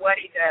matter what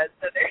he does.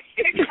 So there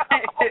you go.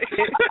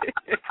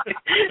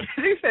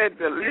 You said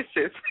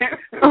delicious.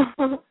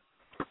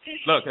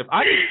 Look, if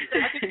I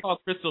could call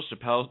Crystal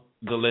Chappelle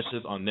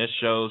delicious on this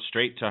show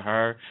straight to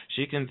her,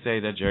 she can say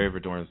that Jerry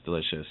Verdorn's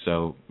delicious.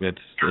 So it's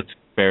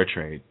fair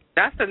trade.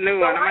 That's a new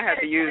one. I'm going to have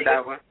to use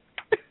that one.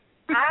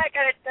 I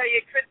got to tell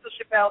you, Crystal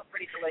Chappelle's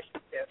pretty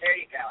delicious, too. There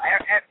you go.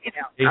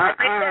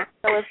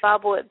 So is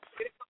Bob Woods.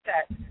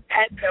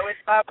 And so is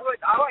Bob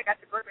Woods. Oh, I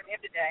got to work with him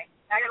today.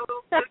 I got a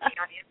little cookie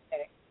on him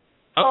today.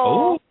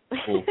 Oh.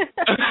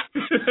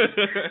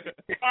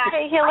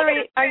 Hey,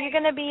 Hillary, are you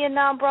going to be in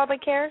Broadway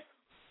Cares?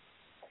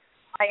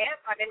 I am.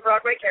 I'm in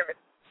Broadway Cares.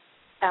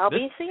 I'll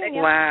be seeing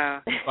you.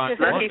 Wow.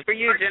 Lucky for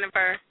you,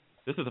 Jennifer.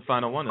 This is the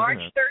final one, March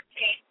isn't it?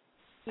 13th.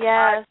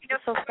 Yes,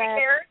 so sad.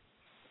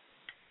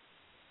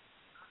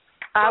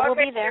 I will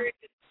be there.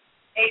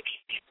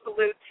 ABC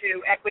salute to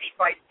Equity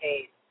Fight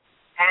Days.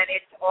 And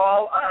it's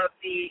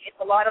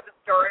a lot of the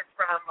stars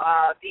from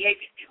the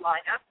ABC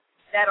lineup,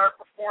 that are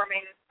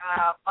performing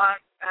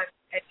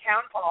at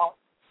Town Hall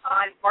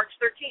on March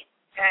 13th,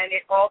 and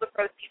all the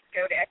proceeds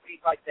go to Equity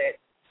Like This.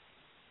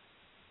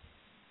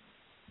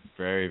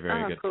 Very,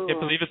 very good. Cool. I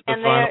can't believe it's the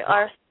and final. there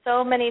are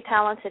so many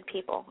talented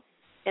people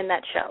in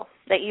that show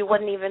that you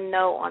wouldn't even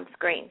know on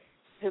screen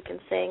who can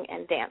sing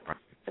and dance.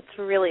 It's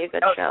really a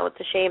good show. It's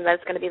a shame that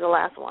it's going to be the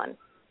last one.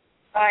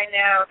 I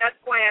know. That's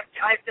why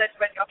I've just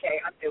went, okay,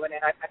 I'm doing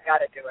it. I've got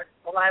to do it.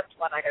 The last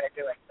one, I got to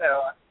do it.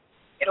 So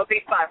it'll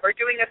be fun. We're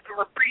doing some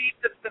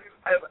reprieve of some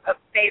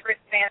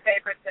favorites, fan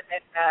favorites, and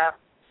then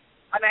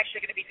I'm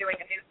actually going to be doing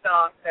a new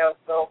song. So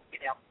we'll,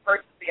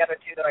 versus the other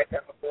two that I've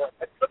done before.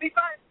 But it'll be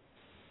fun.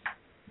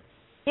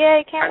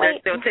 Yeah, I can't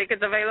wait. Are there still tickets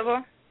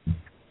available?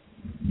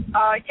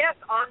 Yes,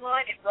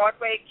 online at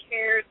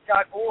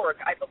BroadwayCares.org,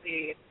 I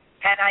believe.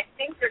 And I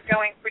think they're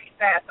going pretty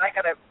fast. I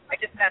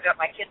just found out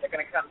my kids are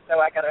going to come, so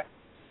I gotta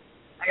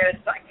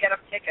get them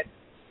tickets.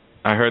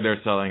 I heard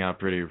they're selling out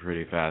pretty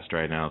fast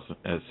right now,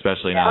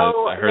 especially now.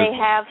 Oh, I heard they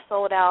have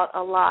sold out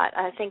a lot.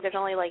 I think there's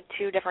only like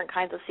 2 different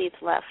kinds of seats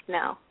left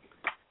now.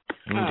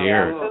 Oh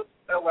dear. Yeah,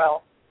 so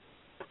well.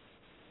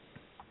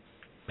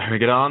 Better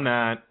get on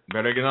that.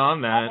 I'm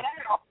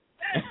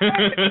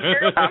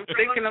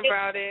thinking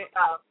about it.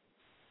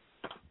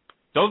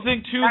 Don't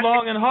think too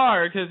long and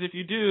hard, because if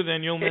you do,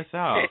 then you'll miss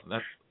out.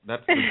 That's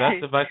the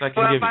best advice I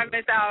can give you.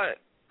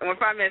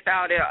 If I miss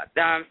out,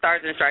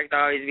 Stars and Stripes will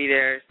always be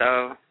there.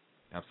 So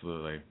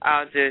absolutely,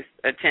 I'll just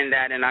attend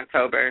that in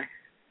October.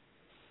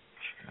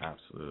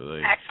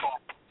 Absolutely.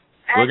 Excellent.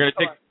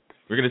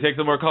 We're gonna take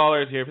some more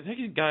callers here, but thank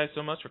you guys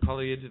so much for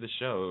calling into the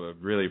show. I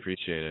really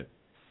appreciate it.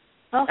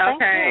 Oh,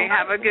 thank you.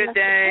 Have a good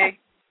day.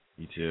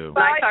 You too.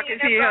 Nice talking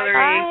to you,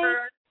 Hillary.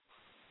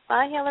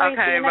 Bye, Hillary.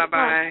 Okay,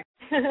 bye-bye.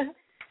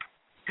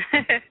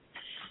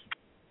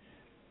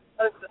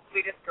 Those are the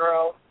sweetest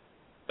girls.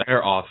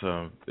 They're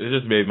awesome. It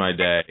just made my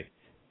day.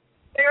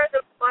 They're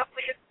the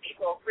loveliest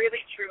people. Really,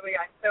 truly,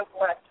 I'm so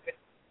blessed with,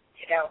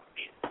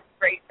 these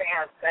great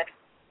fans. And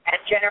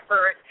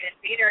Jennifer and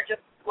Peter are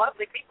just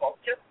lovely people.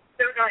 Just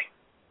so nice.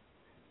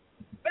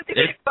 But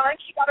it's fun.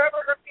 She got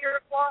over her fear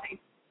of flying.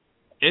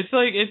 It's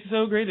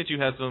so great that you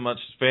have so much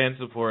fan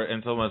support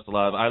and so much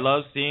love. I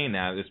love seeing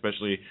that,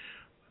 especially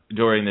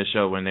during the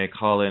show when they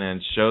call in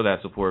and show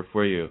that support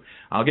for you.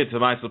 I'll get to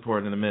my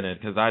support in a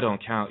minute because I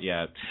don't count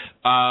yet.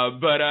 I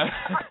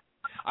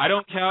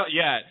don't count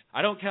yet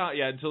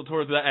until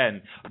towards the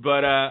end.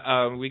 But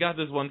we got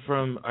this one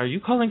from, are you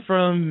calling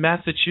from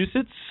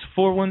Massachusetts,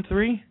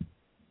 413?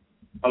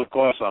 Of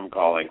course I'm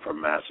calling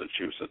from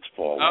Massachusetts,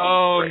 413.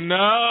 Oh,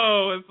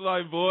 no, it's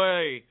my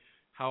boy.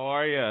 How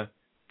are you?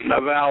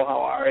 Novell,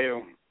 how are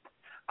you?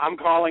 I'm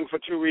calling for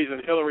 2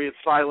 reasons. Hillary, it's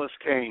Silas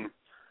Kane.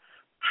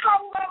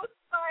 Hello,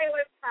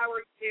 Silas. How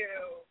are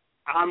you?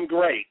 I'm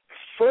great.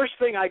 First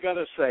thing I got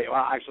to say,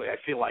 well, actually, I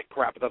feel like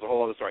crap, but that's a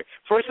whole other story.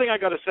 First thing I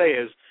got to say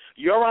is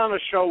you're on a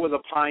show with a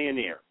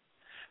pioneer,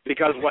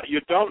 because what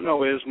you don't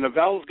know is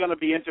Novell's going to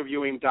be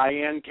interviewing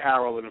Diane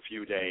Carroll in a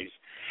few days,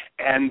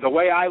 and the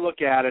way I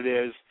look at it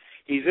is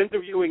he's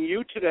interviewing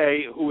you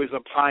today, who is a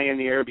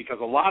pioneer,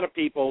 because a lot of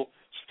people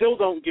still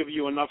don't give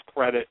you enough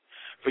credit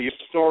for your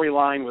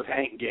storyline with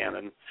Hank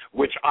Gannon,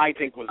 which I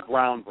think was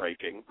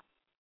groundbreaking.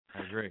 I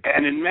agree.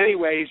 And in many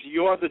ways,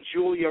 you're the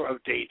Julia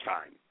of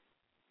daytime.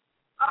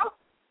 Oh,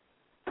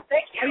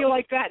 thank you. How do you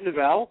like that,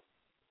 Novell?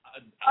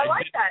 I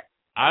like that.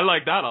 I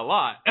like that a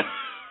lot.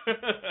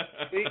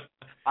 See,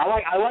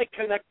 I like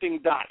connecting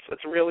dots.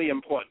 It's really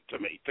important to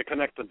me to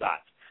connect the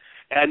dots.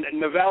 And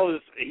Novell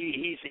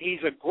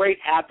he's a great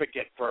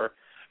advocate for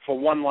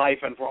One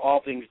Life and for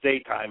all things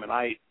daytime, and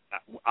I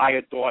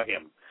adore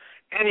him.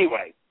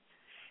 Anyway,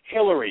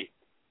 Hillary,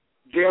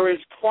 there is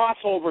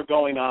crossover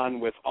going on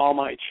with All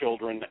My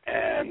Children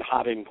and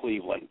Hot in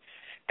Cleveland,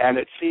 and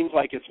it seems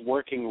like it's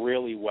working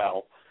really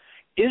well.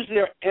 Is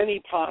there any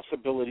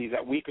possibility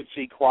that we could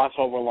see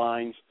crossover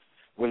lines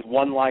with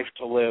One Life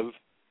to Live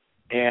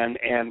and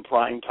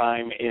Prime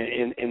Time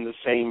in the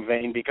same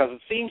vein? Because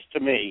it seems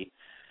to me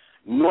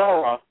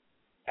Nora,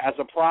 as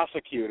a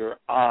prosecutor,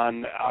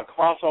 on a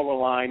crossover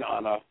line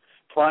on a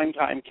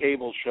primetime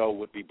cable show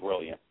would be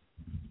brilliant.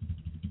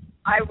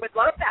 I would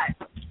love that.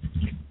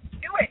 Do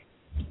it.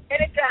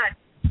 Get it done.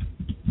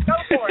 Go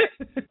for it.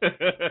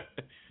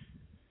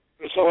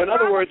 So, in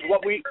other words,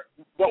 what we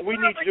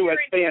need to do as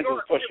fans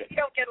is push it. We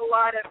don't get a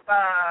lot of,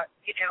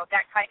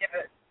 that kind of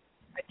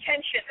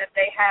attention that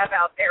they have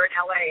out there in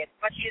L.A. It's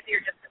much easier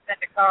just to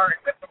send a car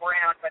and whip them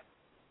around. But,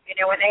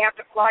 when they have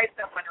to fly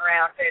someone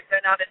around,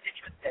 they're not as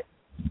interested.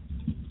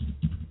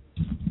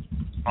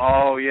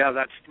 Oh, yeah,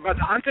 but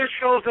aren't there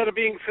shows that are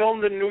being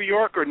filmed in New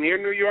York or near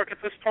New York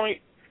at this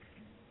point?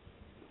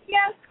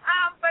 Yes,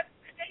 but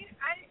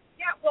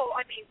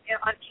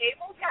on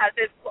cable, yeah,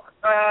 there's,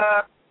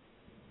 I'm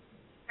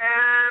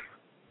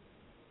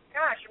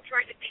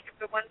trying to think of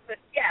the ones that,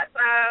 yes,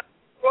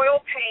 Royal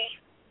Pain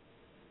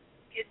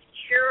is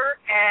here,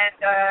 and,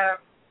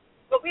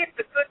 we have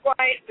The Good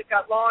Wife, we've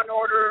got Law and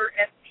Order,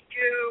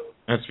 SVU.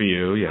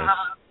 SVU, yes.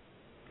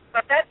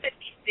 But that's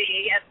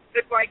NBC, and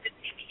Good Wife is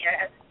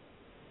CBS.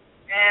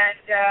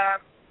 And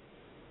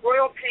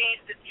Royal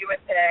Pains is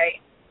USA.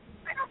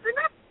 I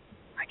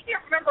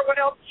can't remember what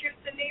else shoots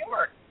in New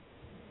York.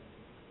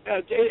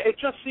 It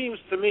just seems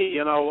to me,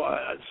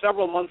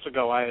 several months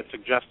ago I had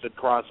suggested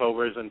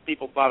crossovers and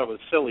people thought it was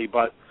silly,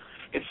 but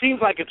it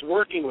seems like it's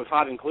working with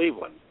Hot in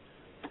Cleveland,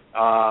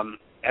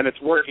 and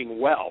it's working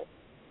well.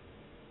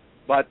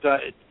 But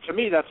to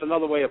me, that's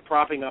another way of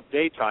propping up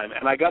daytime.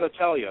 And I got to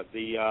tell you,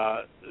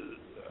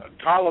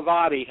 Carl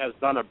Avati has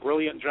done a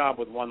brilliant job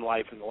with One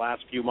Life in the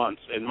last few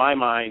months. In my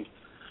mind,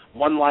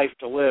 One Life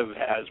to Live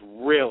has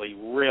really,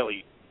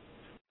 really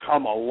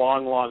come a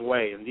long, long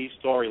way, and these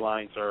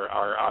storylines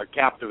are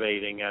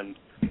captivating. And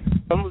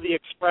some of the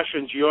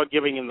expressions you're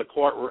giving in the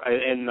court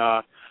in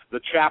the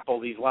chapel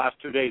these last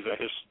 2 days are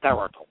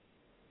hysterical.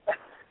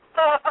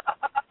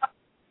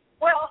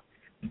 Well,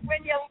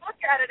 when you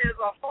look at it as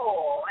a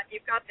whole, and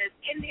you've got this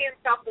Indian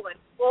couple in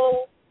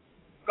full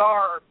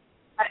garb,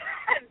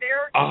 and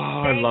they're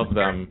I love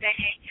them.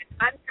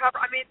 Uncover.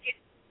 I mean,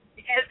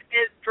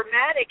 as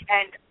dramatic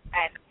and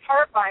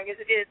horrifying as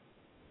it is,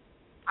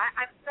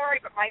 I'm sorry,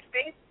 but my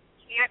face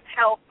can't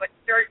help but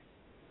start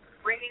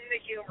bringing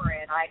the humor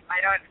in. I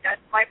don't.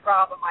 That's my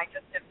problem. I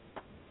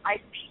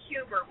see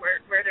humor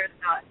where there's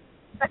none.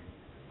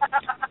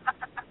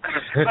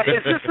 But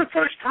is this the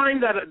first time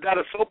that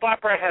a soap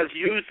opera has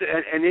used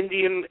an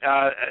Indians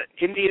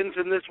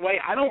in this way?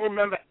 I don't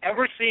remember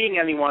ever seeing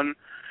anyone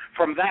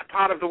from that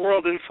part of the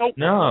world in soap.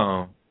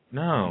 No.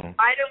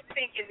 I don't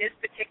think in this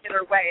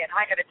particular way, and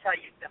I got to tell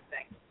you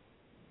something.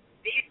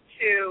 These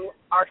two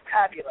are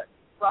fabulous.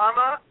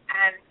 Rama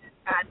and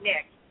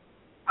Nick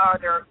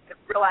are the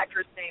real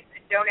actors' names,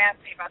 and don't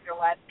ask me about their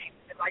last names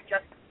because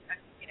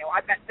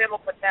I've met Vimal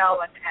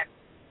Patel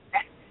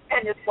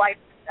and his wife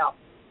herself.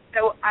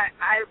 So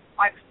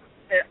I'm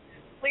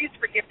please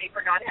forgive me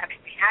for not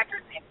having the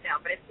actors' names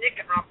down, but it's Nick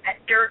and Rama,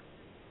 and they're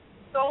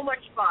so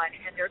much fun,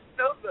 and they're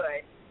so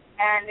good,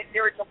 and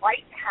they're a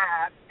delight to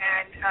have,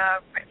 and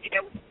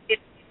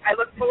I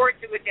look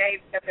forward to a day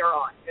that they're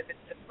on because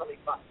it's just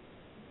really fun.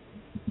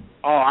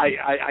 Oh,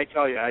 I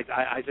tell you,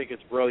 I think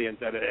it's brilliant,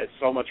 and it's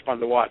so much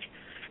fun to watch.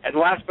 And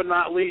last but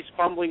not least,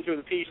 Fumbling Through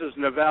the Pieces,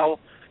 Novelle.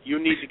 You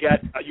need to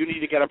get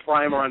a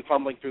primer on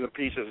Fumbling Through the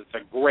Pieces. It's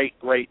a great,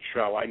 great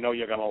show. I know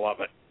you're going to love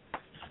it.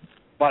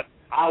 But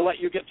I'll let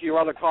you get to your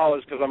other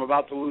callers because I'm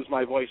about to lose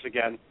my voice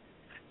again.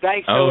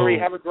 Thanks, Hillary.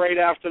 Have a great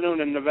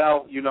afternoon. And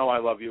Novelle, you know I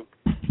love you.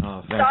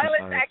 Oh, thank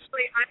Silas, you.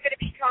 actually, I'm going to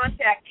be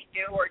contacting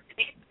you, or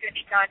Denise is going to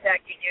be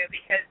contacting you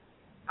because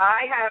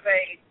I have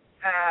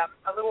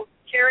a little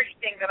charity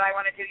thing that I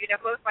want to do.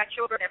 Both my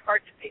children have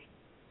heart disease.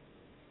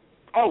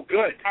 Oh,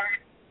 good.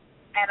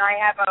 And I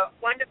have a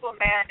wonderful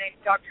man named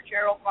Dr.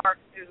 Gerald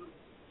Marks who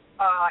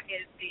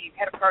is the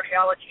head of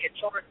cardiology at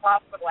Children's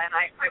Hospital, and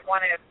I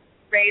want to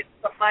raise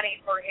some money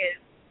for his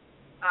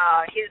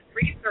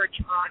research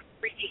on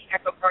 3D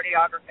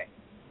echocardiography.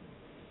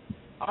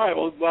 All right,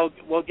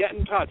 well, get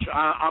in touch.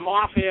 I'm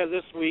off here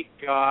this week,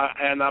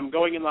 and I'm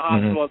going in the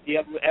hospital at the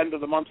end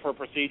of the month for a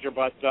procedure,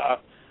 but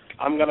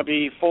I'm going to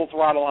be full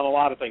throttle on a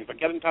lot of things. But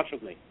get in touch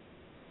with me.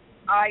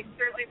 I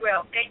certainly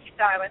will. Thank you,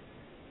 Silas.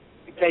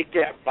 Take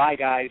care. Bye,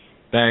 guys.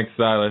 Thanks,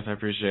 Silas. I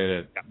appreciate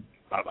it. Yeah.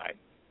 Bye-bye.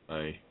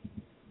 Bye.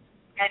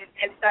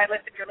 And Silas,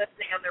 if you're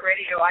listening on the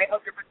radio, I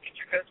hope your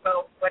procedure goes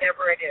well,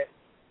 whatever it is.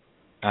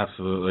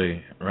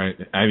 Absolutely, right.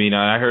 I mean,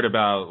 I heard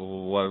about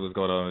what was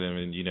going on with him,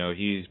 and,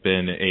 he's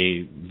been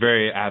a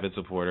very avid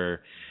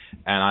supporter,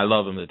 and I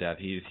love him to death.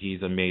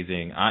 He's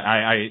amazing.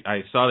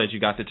 I saw that you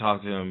got to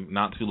talk to him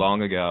not too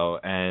long ago,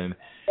 and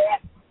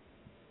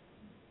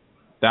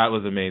that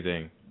was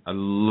amazing. I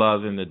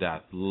love him to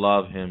death.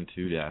 Love him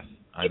to death.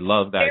 I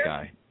love that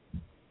guy.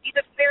 He's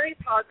a very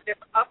positive,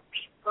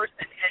 upbeat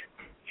person, and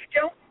you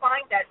don't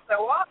find that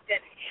so often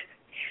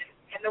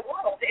in the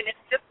world, and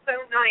it's just so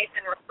nice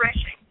and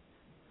refreshing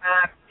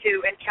to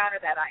encounter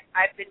that.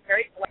 I've been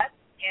very blessed,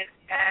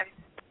 and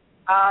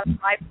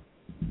I've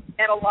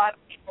met a lot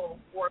of people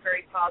who are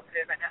very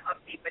positive and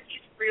upbeat, but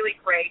he's really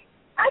great,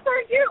 as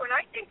are you, and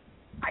I think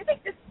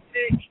the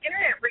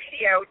internet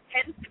radio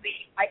tends to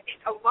be,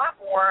 a lot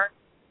more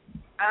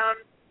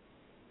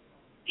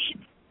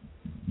deep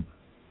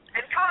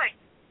and kind.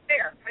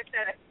 There, I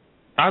said it.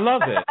 I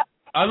love it.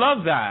 I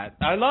love that.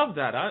 I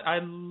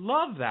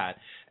love that.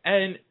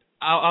 And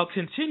I'll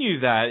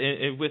continue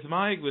that with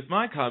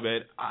my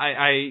comment.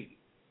 I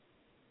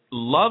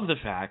love the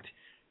fact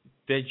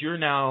that you're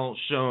now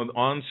shown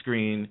on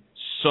screen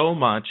so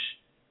much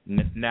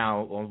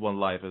now on One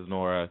Life as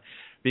Nora,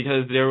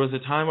 because there was a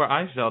time where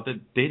I felt that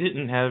they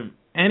didn't have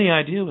any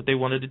idea what they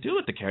wanted to do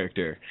with the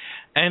character.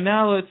 And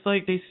now it's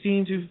like they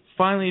seem to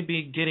finally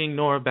be getting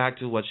Nora back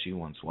to what she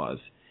once was.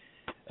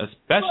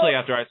 Especially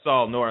after I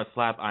saw Nora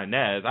slap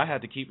Inez. I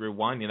had to keep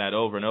rewinding that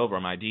over and over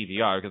on my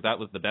DVR because that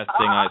was the best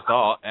thing I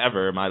saw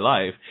ever in my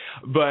life.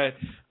 But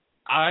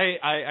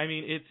I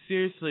mean, it's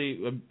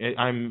seriously,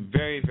 I'm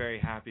very, very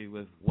happy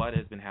with what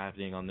has been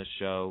happening on this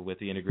show with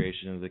the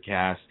integration of the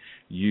cast.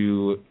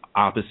 You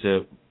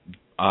opposite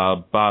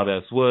Bob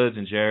S. Woods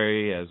and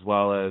Jerry, as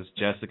well as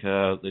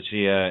Jessica,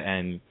 Lucia,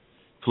 and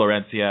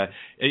Florencia.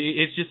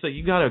 It's just like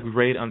you got a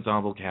great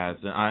ensemble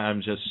cast, and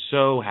I'm just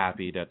so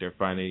happy that they're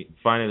finally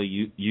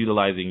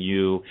utilizing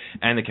you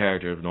and the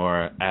character of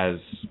Nora as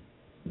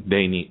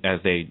they need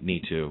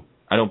to.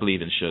 I don't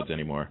believe in shoulds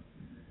anymore.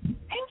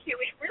 Thank you.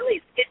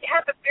 It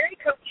has a very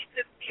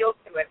cohesive feel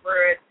to it,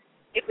 where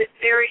it was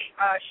very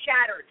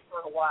shattered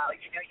for a while.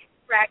 You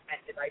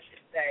fragmented, I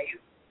should say. You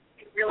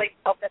really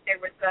felt that there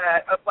was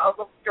a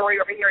little story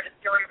over here and a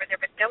story over there,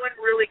 but no one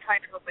really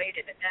kind of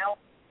related. And now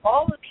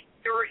all of these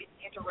stories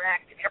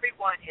interact, and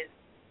everyone is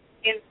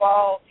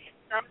involved in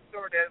some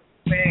sort of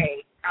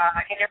way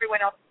in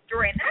everyone else's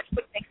story, and that's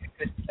what makes it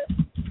good.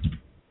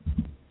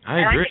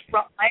 I agree.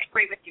 I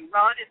agree with you.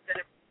 Ron has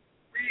done a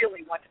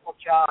really wonderful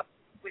job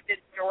with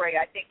this story.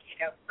 I think,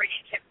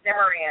 bringing Kim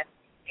Zimmerman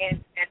and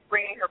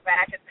bringing her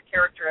back as the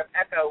character of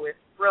Echo is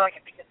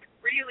brilliant, because it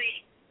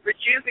really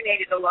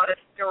rejuvenated a lot of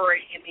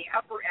story in the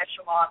upper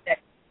echelon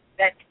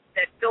that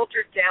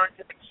filtered down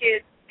to the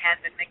kids, and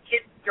then the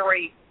kids'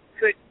 story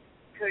could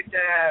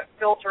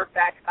filter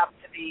back up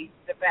to the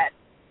vet.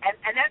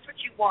 And that's what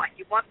you want.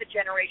 You want the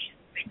generations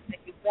mixed, and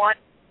you want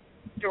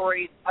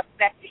stories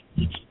affecting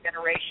each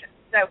generation.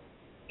 So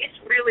it's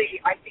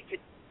really, I think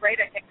it's great.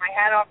 I take my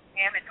hat off to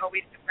him and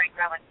always to Frank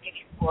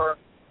Valentini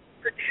for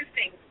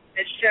producing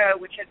this show,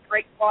 which has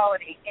great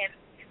quality. And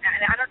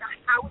I don't know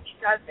how he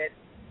does it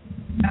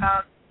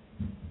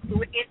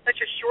in such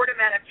a short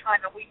amount of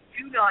time, and we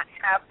do not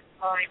have the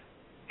time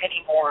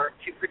anymore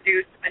to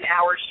produce an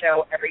hour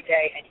show every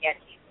day, and yet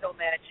he still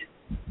manages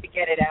to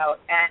get it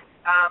out and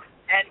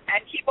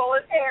keep all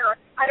his hair.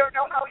 I don't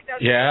know how he does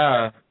it.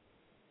 Yeah.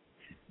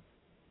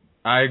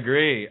 I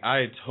agree.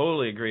 I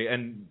totally agree.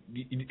 And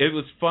it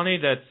was funny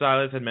that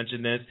Silas had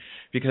mentioned this,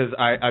 because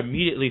I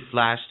immediately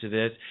flashed to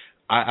this.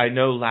 I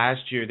know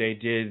last year they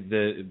did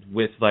the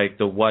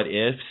what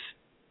ifs,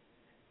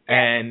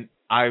 and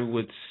I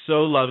would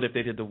so love it if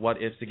they did the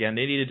what ifs again.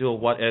 They need to do a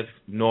what if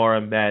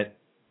Nora met.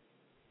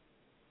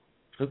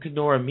 Who could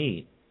Nora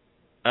meet?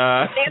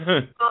 Nancy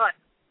Grahn.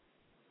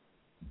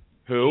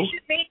 Who? You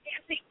should meet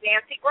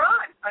Nancy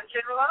Grahn on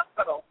General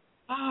Hospital.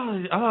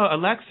 Oh,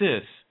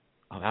 Alexis.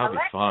 Oh, that would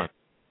be fun.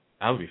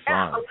 That would be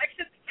fun.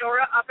 Alexis and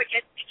Nora up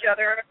against each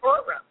other in a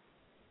courtroom.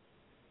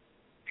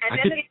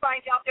 And then they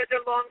find out they're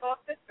their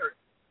long-lost sisters.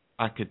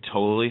 I could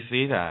totally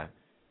see that.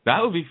 That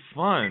would be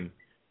fun.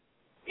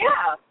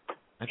 Yeah.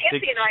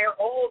 Nancy and I are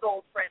old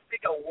friends. We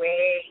go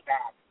way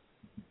back.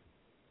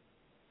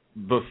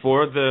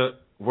 Before the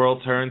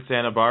World Turned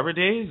Santa Barbara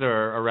days,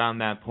 or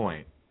around that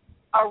point?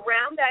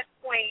 Around that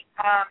point,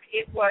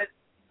 it was,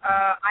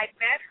 I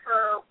met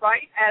her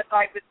right as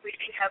I was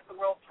leaving Has the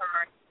World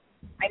Turned.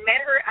 I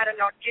met her at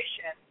an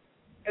audition.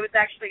 It was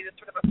actually the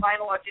sort of a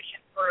final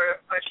audition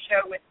for a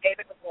show with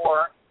David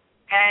Lamore,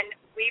 and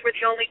we were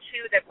the only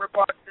two that were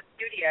brought to the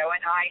studio,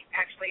 and I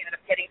actually ended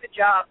up getting the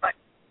job, but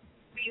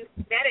we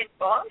met and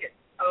bonded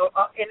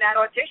in that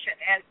audition,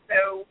 and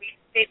so we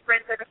stayed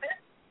friends ever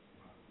since.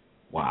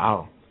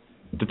 Wow.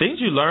 The things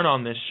you learn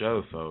on this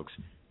show, folks,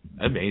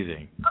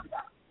 amazing.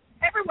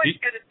 Everyone's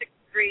got a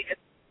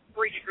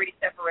 3-degree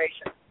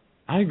separation.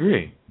 I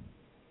agree.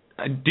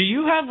 Do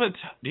you have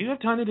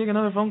time to take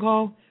another phone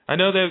call? I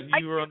know that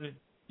you were on the...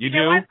 You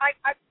do?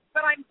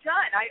 But I'm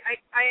done.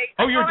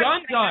 You're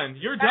done.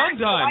 You're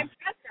done.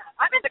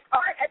 I'm in the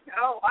car.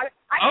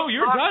 No.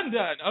 You're done.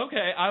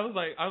 Okay. I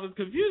was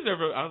confused.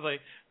 I was like,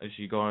 is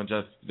she going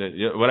just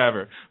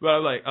whatever? But I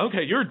was like,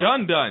 okay, you're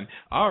done.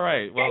 All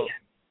right. Well,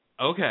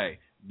 okay.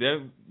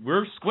 Then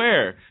we're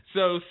square.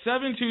 So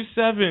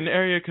 727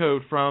 area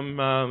code from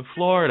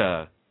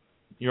Florida.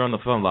 You're on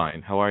the phone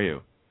line. How are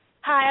you?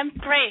 Hi, I'm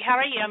great. How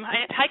are you?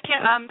 Hi,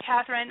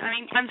 Catherine.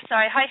 I'm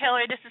sorry. Hi,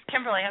 Hillary. This is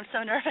Kimberly. I'm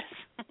so nervous.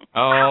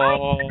 Hi,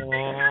 Kimberly.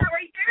 How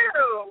are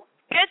you?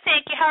 Good,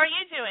 thank you. How are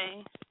you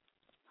doing?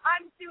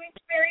 I'm doing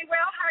very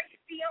well. How are you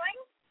feeling?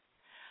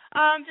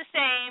 The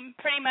same.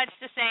 Pretty much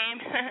the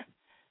same.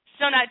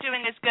 Still not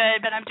doing as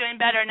good, but I'm doing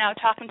better now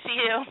talking to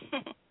you.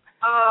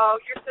 Oh,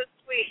 you're so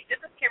sweet.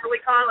 This is Kimberly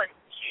Collins.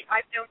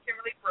 I've known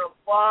Kimberly for a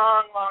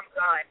long, long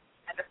time.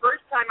 And the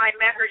first time I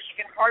met her, she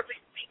could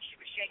hardly speak. She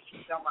was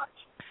shaking so much.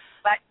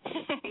 But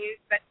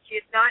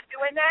she's not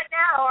doing that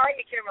now, are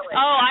you, Kimberly?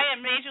 Oh, I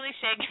am majorly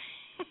shaking.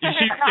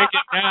 She's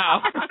shaking now.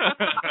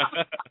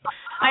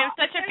 I am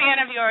such a fan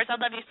of yours. I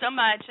love you so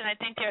much, and I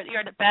think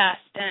you're the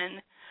best.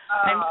 And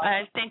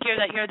I think you're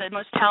the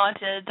most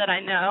talented that I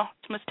know,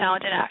 most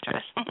talented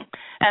actress,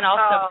 and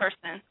also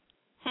person.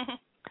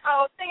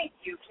 Oh, thank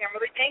you,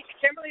 Kimberly. Thank you,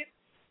 Kimberly.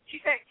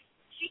 She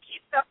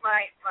keeps up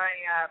my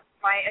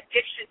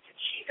addiction to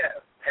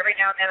Cheetos. Every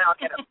now and then I'll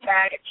get a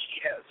bag of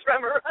Cheetos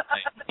from her.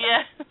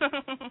 Yeah.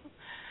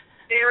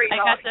 Very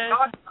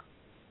awesome.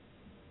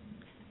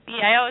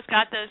 Yeah, I always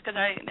got those because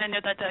I know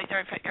that they're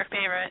your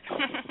favorite.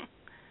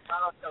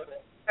 Oh,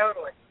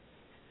 totally.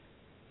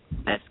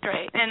 That's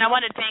great. And I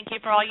want to thank you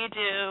for all you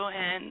do,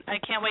 and I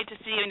can't wait to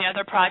see you in the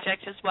other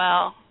projects as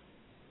well.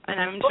 And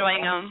I'm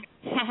enjoying them.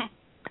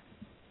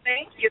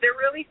 Thank you. They're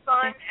really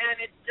fun, and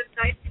it's just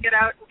nice to get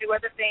out and do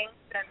other things.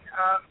 And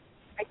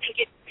I think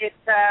it's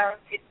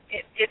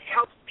it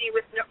helps me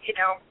with,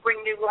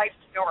 bring new life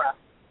to Nora.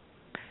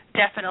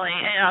 Definitely,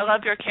 and I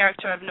love your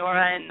character of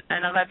Nora, and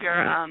I love your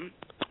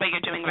what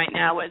you're doing right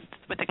now with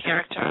the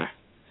character.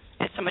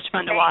 It's so much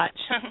fun to watch.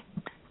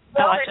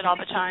 I watch it all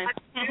the time.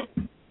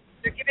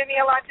 They're giving me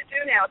a lot to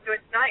do now, so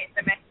it's nice.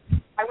 I mean,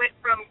 I went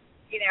from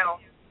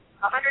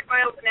 100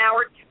 miles an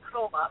hour to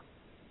coma,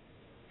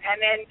 and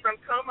then from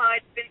coma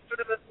it's been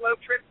sort of a slow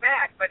trip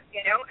back. But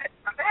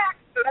I'm back,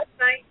 so that's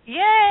nice.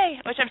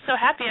 Yay! Which I'm so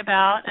happy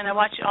about, and I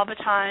watch it all the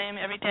time,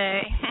 every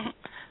day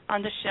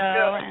on the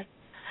show. Good. And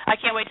I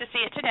can't wait to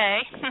see it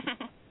today.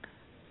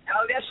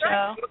 Oh, that's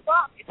right. 2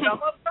 o'clock. It's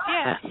almost time.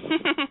 Yeah.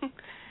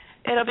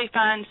 It'll be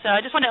fun. So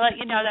I just want to let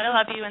you know that I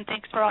love you and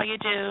thanks for all you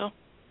do.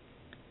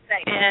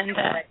 Thanks. And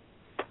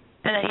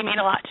that you mean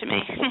a lot to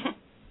me.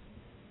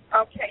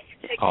 Okay.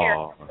 You take care.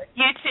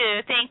 You too.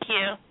 Thank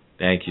you.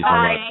 Thank you so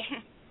much.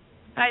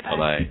 Bye.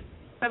 Bye-bye.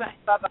 Bye-bye.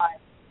 Bye-bye.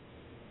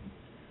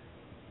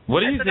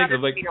 What do you think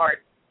of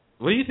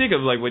What do you think of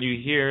when you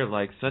hear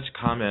such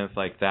comments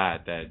like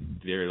that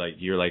they're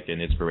you're an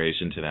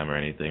inspiration to them or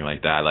anything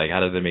like that? How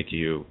does it make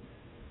you?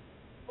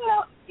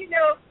 Well,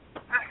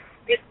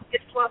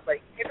 it's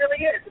lovely. It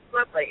really is. It's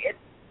lovely. It's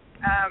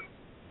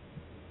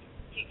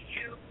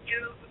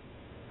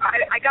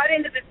I got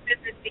into this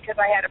business because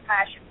I had a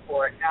passion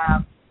for it.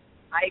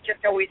 I just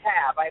always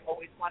have. I've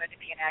always wanted to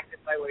be an actress.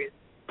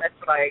 That's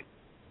what I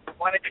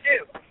wanted to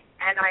do,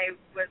 and I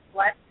was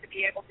blessed to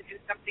be able to do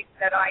something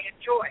that I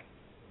enjoy.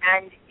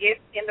 And if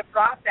in the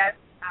process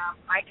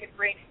I can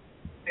bring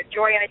the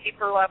joy on a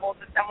deeper level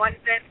to someone,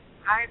 then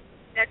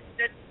that's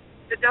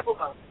the double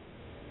bonus.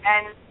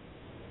 And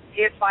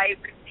if I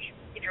could,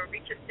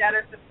 reach a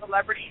status of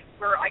celebrity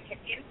where I can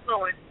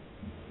influence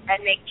and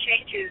make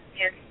changes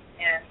in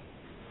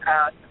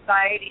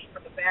society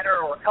for the better,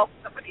 or help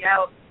somebody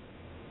out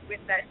with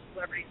that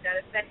celebrity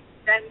status, then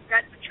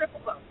that's a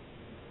triple bonus.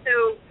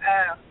 So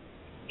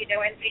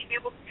and being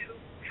able to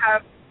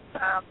have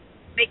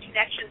make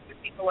connections with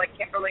people like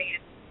Kimberly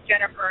and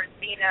Jennifer and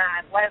Mina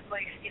and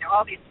Leslie,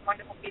 all these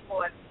wonderful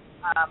people. And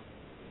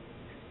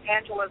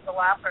Angela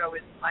Zalafro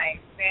is my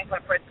fan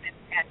club president,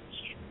 and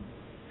she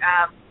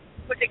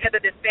put together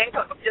this fan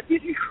club of just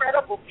these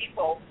incredible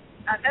people.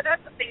 And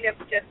that's the thing that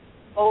just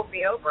bowled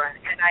me over.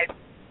 And I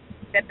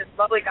met this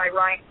lovely guy,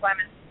 Ryan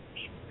Clemens,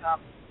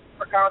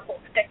 for Carl,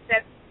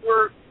 that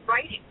were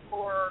writing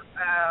for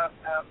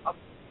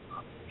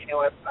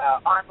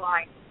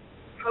online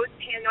post,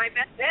 and I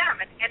met them,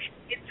 and it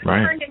just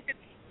turned into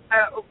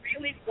a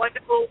really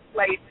wonderful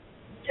place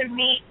to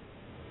meet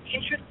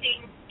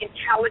interesting,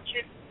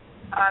 intelligent,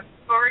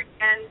 smart,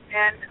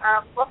 and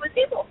lovely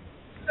people.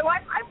 So I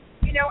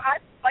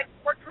like to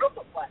work group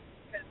of one,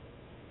 because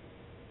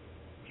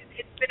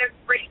it's been a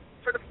great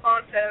sort of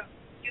font of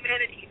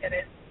humanity that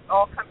has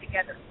all come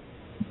together.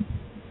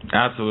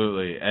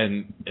 Absolutely,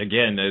 and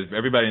again,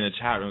 everybody in the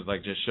chat room is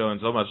just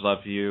showing so much love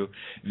for you.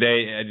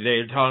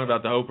 They're talking about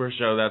the Oprah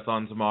show that's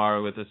on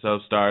tomorrow with the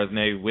soap stars, and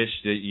they wish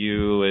that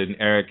you and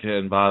Erica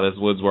and Bob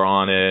Woods were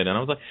on it. And I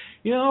was like,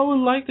 I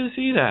would like to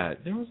see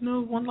that. There was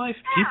no One Life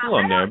people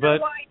on there, but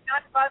why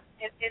not Buzz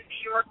in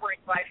New York were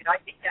invited. I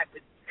think that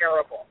was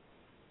terrible.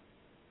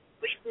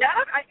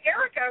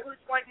 Erica, who's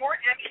won more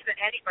Emmys than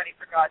anybody,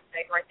 for God's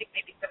sake, or I think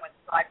maybe someone's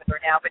side with her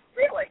now, but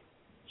really,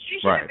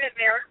 she should have been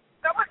there.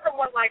 Someone from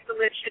One Life to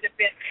Live should have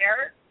been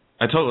there.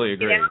 I totally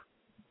agree.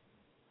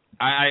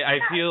 I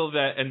feel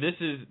that, and this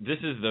is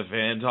the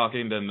fan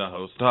talking than the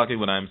host talking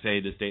when I'm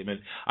saying this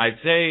statement.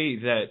 I'd say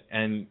that,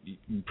 and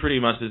pretty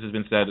much this has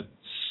been said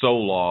so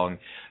long,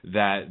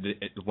 that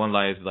One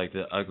Life is like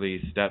the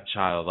ugly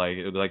stepchild,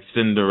 like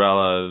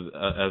Cinderella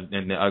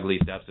and the ugly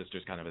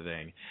stepsisters kind of a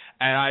thing.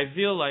 And I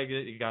feel like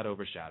it got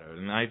overshadowed.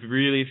 And I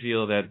really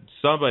feel that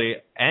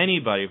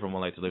anybody from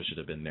One Life to Live should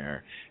have been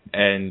there.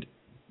 And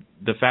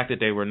the fact that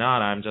they were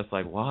not, I'm just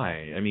like,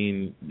 why? I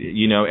mean,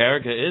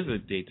 Erica is a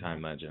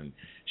daytime legend.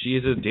 She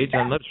is a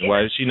daytime legend.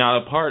 Why is she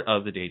not a part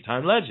of the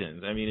daytime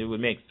legends? I mean, it would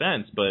make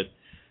sense, but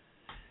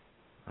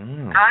I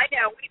don't know. I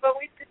know. We've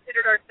always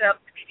considered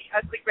ourselves to be the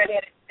ugly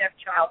redheaded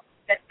stepchild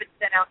that's been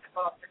sent out to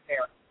foster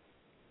care.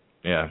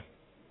 Yeah.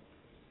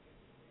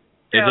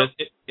 So,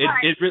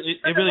 it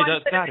really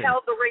does matter.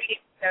 Held the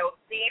ratings, so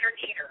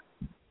neater.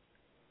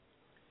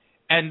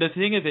 And the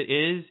thing of it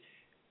is,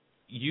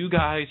 you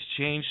guys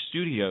changed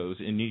studios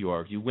in New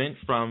York. You went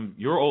from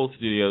your old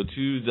studio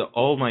to the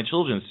All My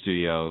Children's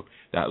studio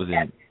that was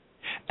in.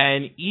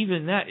 And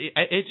even that,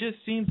 it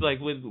just seems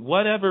like with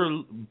whatever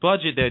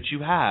budget that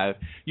you have,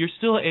 you're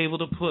still able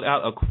to put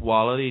out a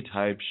quality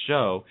type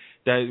show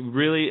that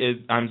really is.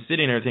 I'm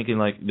sitting there thinking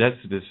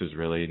this is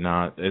really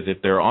not as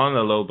if they're on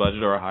a low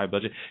budget or a high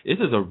budget. This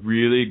is a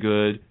really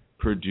good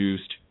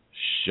produced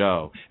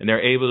show, and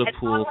they're able to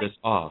pull this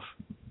off.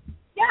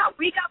 Yeah,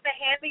 we got the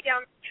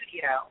hand-me-down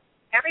studio.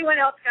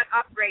 Everyone else got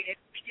upgraded.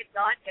 We did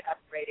not get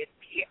upgraded.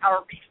 We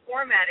are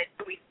reformatted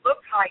so we look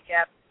high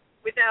def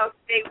without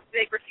they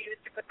refused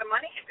to put the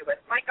money into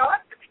it. My God,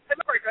 some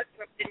of our dressing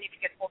rooms didn't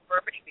even get full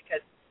carpeting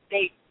because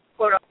they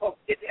quote unquote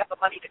didn't have the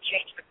money to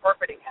change the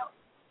carpeting out.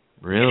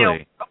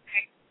 Really?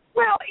 Okay.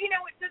 Well, it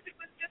was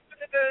just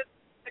sort of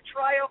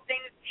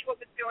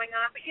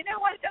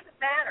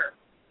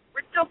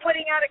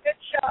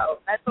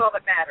That's all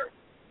that matters.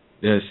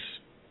 Yes,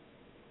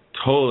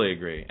 totally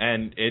agree.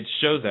 And it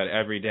shows that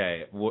every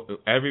day.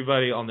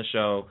 Everybody on the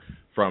show,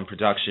 from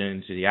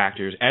production to the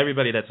actors,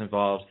 everybody that's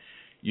involved,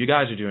 you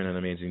guys are doing an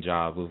amazing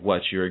job with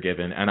what you're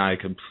given, and I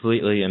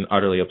completely and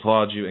utterly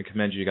applaud you and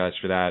commend you guys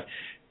for that.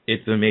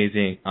 It's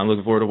amazing. I'm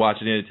looking forward to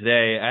watching it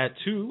today at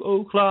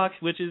 2 o'clock,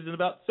 which is in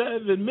about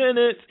 7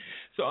 minutes.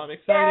 So I'm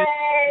excited to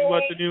see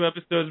what the new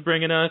episode's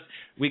bringing us.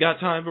 We got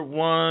time for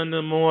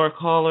one more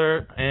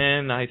caller,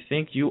 and I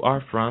think you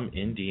are from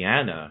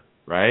Indiana,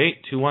 right?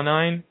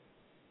 219?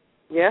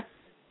 Yes.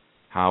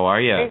 How are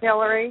you? Hey,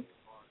 Hillary.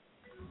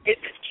 Is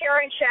this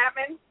Karen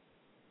Chapman?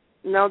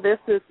 No, this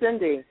is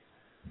Cindy.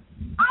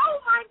 Oh,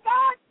 my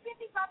God.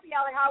 Cindy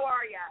Papielli, how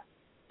are you?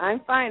 I'm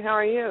fine. How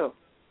are you?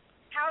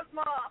 How's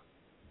Mom?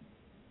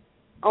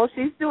 Oh,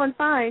 she's doing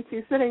fine.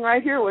 She's sitting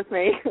right here with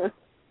me. Oh,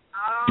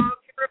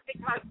 give her a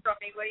big hug from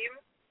me, will you?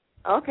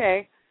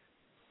 Okay.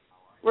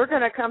 We're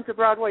going to come to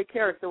Broadway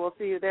Care, so we'll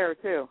see you there,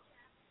 too.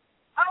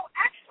 Oh,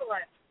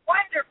 excellent.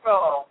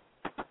 Wonderful.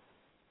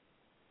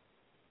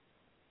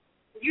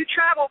 You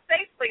travel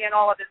safely in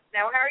all of this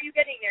now. How are you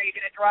getting there? Are you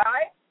going to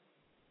drive?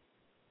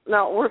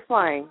 No, we're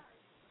flying.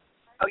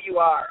 Oh, you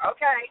are?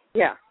 Okay.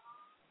 Yeah.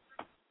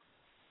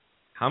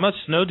 How much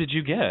snow did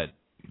you get?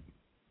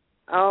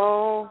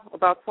 Oh,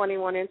 about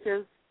 21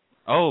 inches.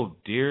 Oh,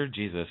 dear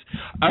Jesus.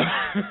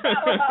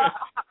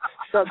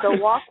 The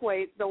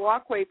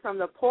walkway from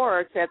the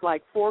porch had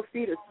like 4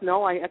 feet of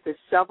snow. I had to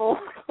shovel.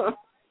 Oh,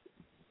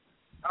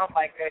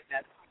 my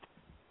goodness.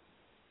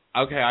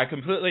 Okay, I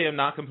completely am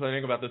not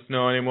complaining about the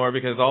snow anymore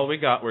because all we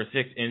got were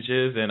 6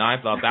 inches, and I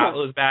thought that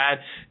was bad.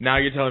 Now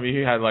you're telling me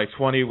you had like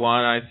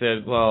 21. I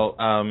said, well,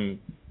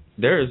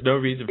 there is no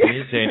reason for me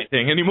to say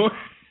anything anymore.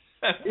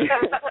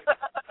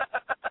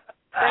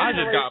 I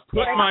just got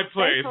put in my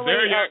place.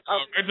 There you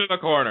go, into the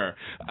corner.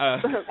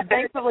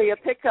 Thankfully, a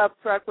pickup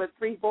truck with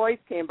 3 boys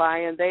came by,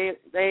 and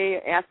they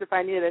asked if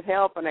I needed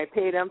help, and I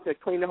paid them to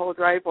clean the whole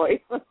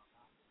driveway. Oh,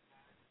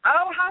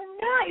 how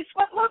nice.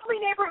 What lovely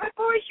neighborhood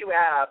boys you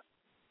have.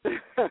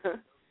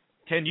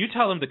 Can you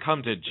tell them to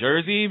come to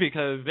Jersey?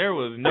 Because there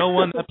was no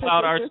one that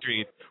plowed our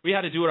streets. We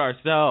had to do it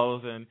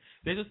ourselves, and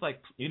they just like,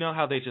 you know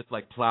how they just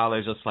like plow?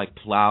 They just like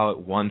plow it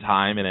one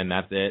time, and then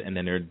that's it, and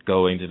then they're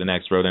going to the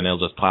next road, and they'll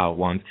just plow it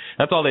once.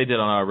 That's all they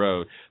did on our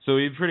road. So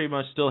we pretty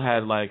much still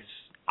had like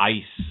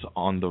ice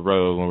on the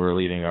road when we were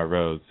leaving our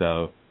road.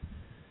 So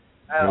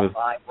oh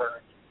my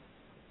word!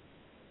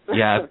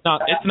 Yeah, it's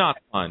not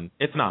fun.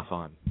 It's not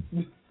fun.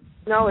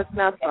 No, it's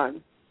not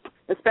fun.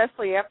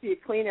 Especially after you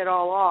clean it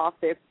all off,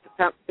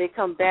 they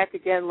come back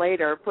again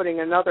later, putting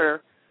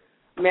another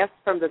mess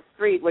from the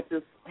street, which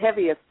is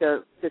heaviest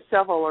to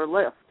shovel or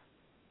lift.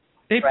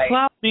 They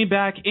plowed me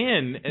back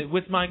in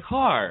with my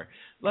car.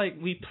 Like,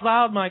 we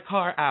plowed my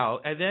car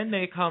out, and then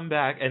they come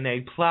back and they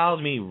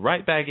plowed me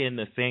right back in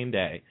the same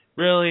day.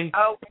 Really?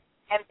 Oh,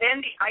 and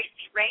then the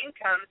icy rain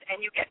comes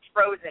and you get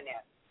frozen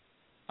in.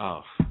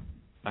 Oh,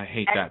 I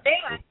hate and that.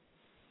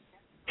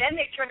 Then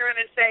they turn around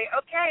and say,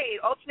 okay,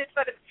 alternate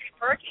side of the street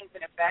parking's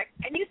in effect,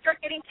 and you start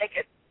getting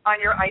tickets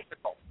on your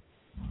icicle.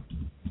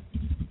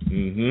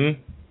 Mm-hmm.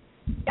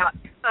 Yeah,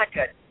 it's not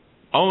good.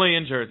 Only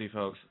in Jersey,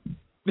 folks.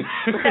 I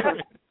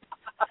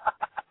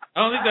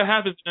don't think that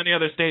happens in any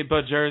other state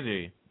but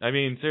Jersey. I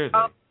mean, seriously.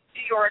 Oh,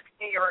 New York.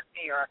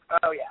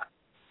 Oh, yeah.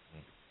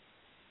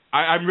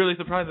 I'm really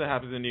surprised that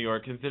happens in New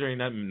York, considering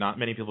that not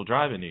many people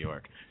drive in New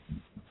York.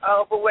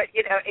 Oh, but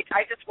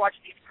I just watch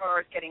these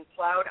cars getting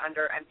plowed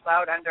under,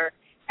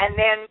 and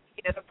then,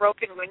 the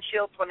broken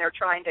windshields when they're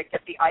trying to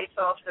get the ice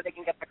off so they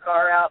can get the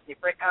car out. It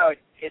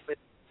was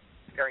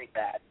very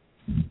sad.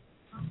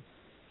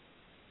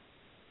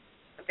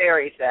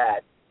 Very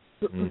sad.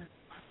 Mm-hmm.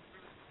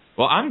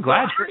 Well, I'm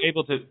glad you're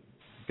able to...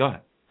 Go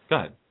ahead.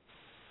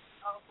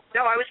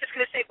 No, I was just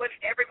going to say,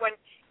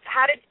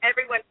 how did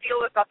everyone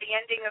feel about the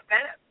ending of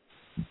Venice?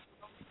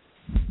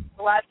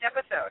 The last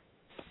episode.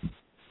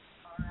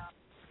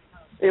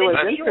 It was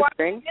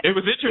interesting. It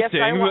was interesting.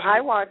 Yes,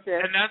 I watched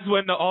it. And that's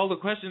when all the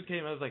questions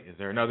came. I was like, is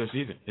there another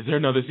season? Is there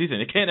another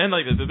season? It can't end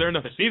like this. Is there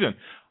another season?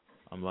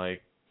 I'm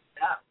like,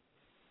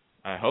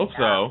 I hope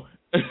so.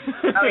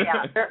 Oh,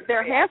 yeah.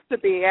 There has to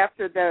be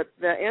after the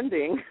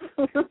ending.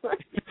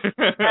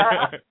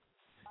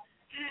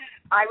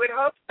 I would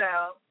hope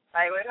so.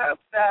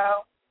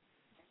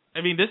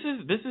 I mean, this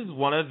is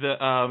one of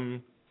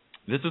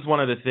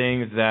the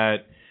things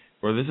that,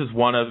 or this is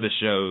one of the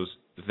shows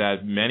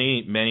that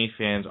many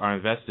fans are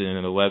invested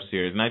in the web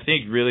series, and I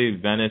think really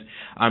Venice.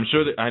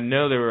 I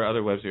know there were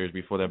other web series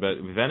before that,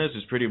 but Venice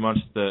is pretty much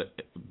the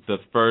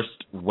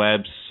first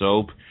web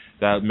soap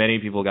that many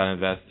people got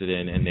invested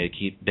in, and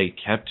they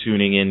kept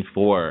tuning in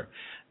for,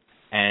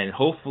 and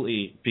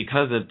hopefully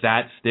because of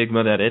that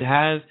stigma that it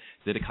has,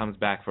 that it comes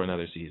back for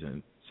another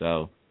season.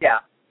 So yeah,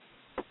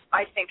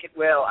 I think it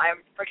will.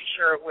 I'm pretty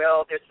sure it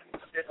will.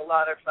 There's a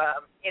lot of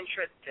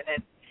interest in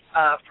it.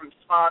 From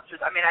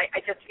sponsors. I mean,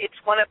 it's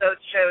one of those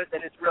shows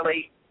that has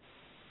really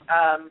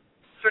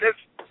sort of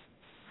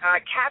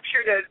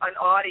captured an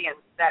audience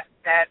that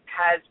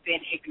has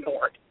been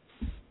ignored.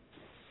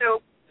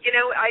 So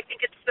I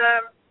think it's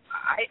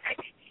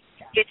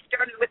it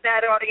started with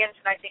that audience,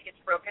 and I think it's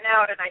broken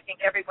out, and I think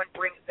everyone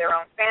brings their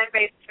own fan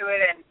base to it,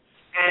 and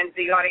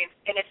the audience,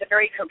 and it's a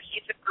very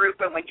cohesive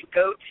group. And when you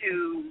go to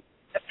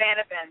the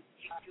fan events,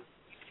 you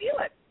feel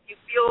it. You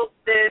feel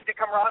the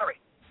camaraderie.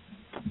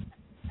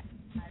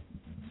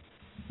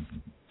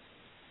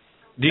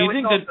 Do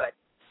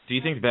you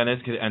think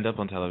Venice could end up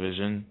on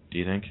television? Do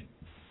you think,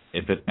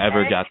 if it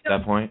ever got to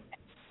that point?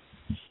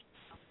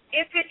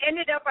 If it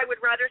ended up, I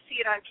would rather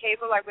see it on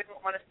cable. I wouldn't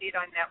want to see it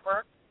on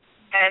network.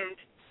 And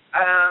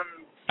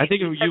I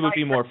think you would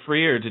be more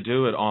freer to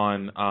do it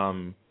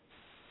on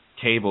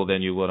cable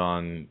than you would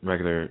on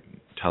regular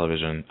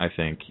television. I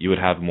think you would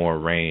have more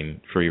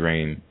free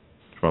reign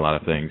for a lot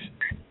of things.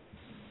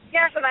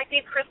 Yes, and I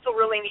think Crystal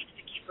really needs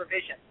to keep her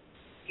vision.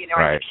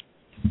 Right. I think she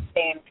needs to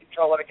stay in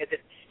control of it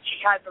because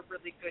she has a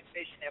really good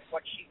vision of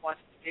what she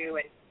wants to do,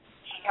 and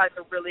she has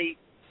a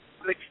really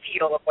good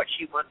feel of what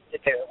she wants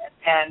to do,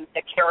 and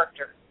the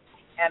character.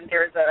 And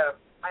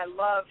I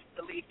love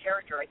the lead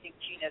character. I think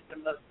Gina's the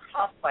most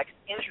complex,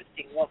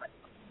 interesting woman.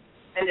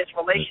 And this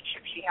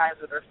relationship she has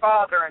with her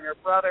father and her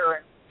brother,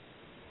 and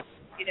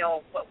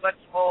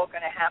what's all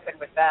going to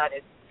happen with that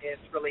is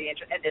really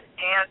interesting. And this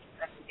aunt,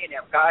 and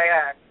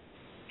Gaia,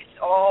 it's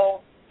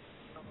all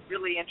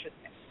really interesting.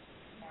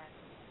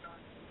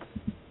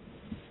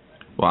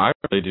 Well, I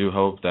really do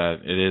hope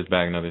that it is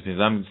back in other things.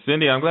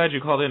 Cindy, I'm glad you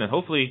called in, and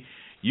hopefully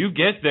you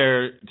get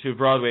there to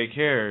Broadway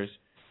Cares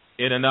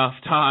in enough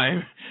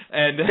time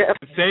and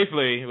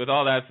safely with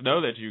all that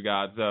snow that you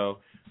got. So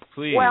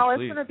please. Well,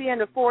 it's going to be in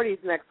the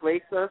 40s next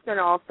week, so it's going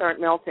to all start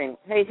melting.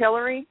 Hey,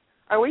 Hillary,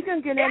 are we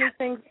going to get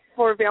anything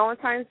for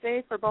Valentine's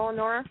Day for Bo and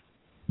Nora?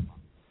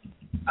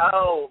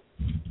 I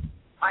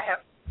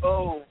don't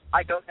know.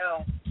 I don't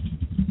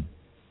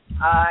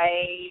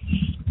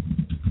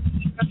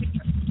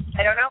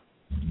know.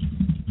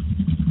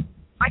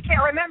 I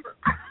can't remember.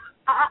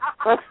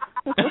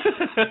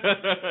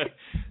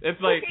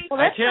 It's like,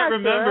 I can't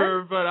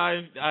remember, but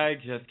I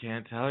just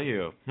can't tell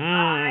you.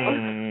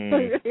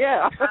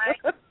 Yeah.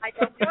 I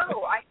don't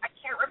know. I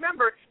can't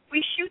remember.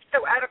 We shoot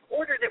so out of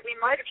order that we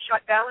might have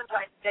shot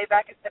Valentine's Day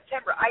back in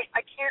September.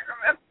 I can't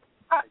remember.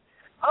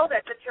 Oh,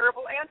 that's a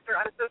terrible answer.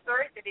 I'm so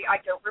sorry, Cindy.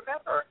 I don't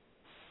remember.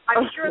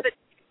 I'm sure that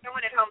no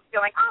one at home is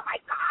feeling, oh, my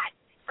God,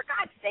 for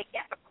God's sake,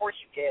 yes, of course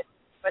you did.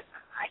 But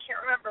I can't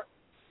remember.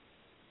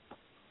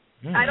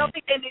 I don't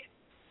think they did.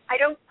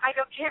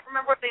 Can't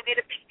remember if they made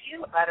a big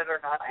deal about it or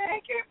not.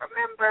 I can't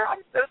remember.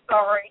 I'm so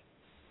sorry.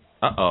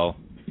 Uh-oh.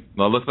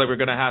 Well, it looks like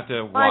we're going to have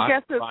to watch. I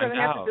guess it's going to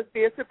have to just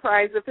be a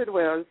surprise if it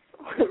was.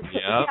 Yep.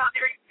 Yeah,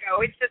 there you go.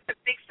 It's just a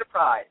big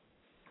surprise.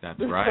 That's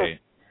right.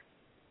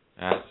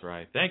 That's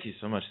right. Thank you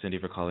so much, Cindy,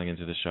 for calling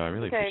into the show. I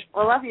really appreciate it.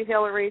 Well, love you,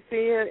 Hillary.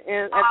 See you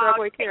at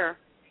Broadway Care.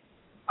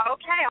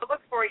 Okay, I'll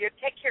look for you.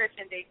 Take care,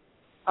 Cindy.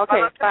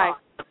 Okay, bye.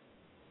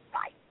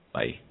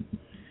 Bye.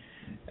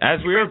 As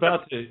we're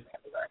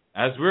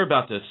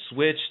about to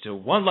switch to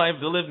One Life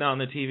to Live now on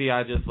the TV,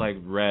 I just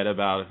read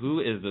about who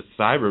is the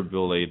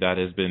cyberbully that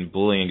has been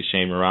bullying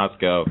Shane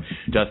Morosco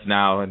just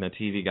now in the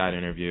TV Guide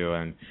interview,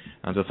 and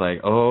I'm just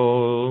like,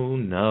 oh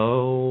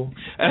no.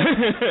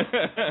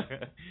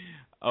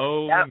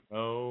 Oh,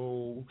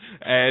 no.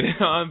 And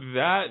on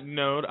that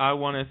note, I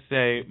want to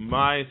say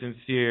my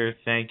sincere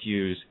thank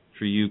yous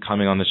for you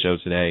coming on the show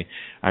today.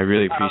 I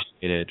really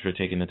appreciate it for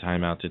taking the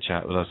time out to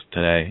chat with us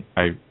today.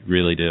 I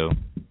really do.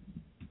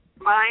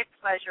 My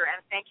pleasure,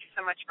 and thank you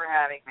so much for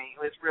having me.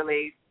 It was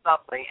really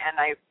lovely, and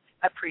I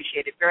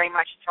appreciate it very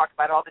much to talk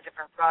about all the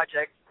different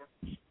projects.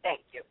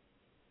 Thank you.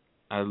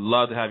 I'd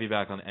love to have you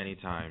back on any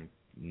time.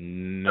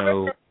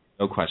 No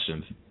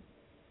questions.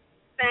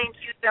 Thank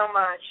you so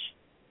much.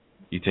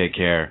 You take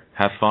care.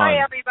 Have fun. Bye,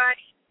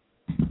 everybody.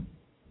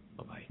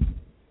 Bye-bye.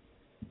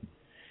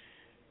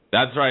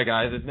 That's right,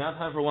 guys. It's now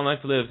time for One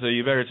Life to Live, so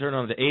you better turn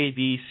on the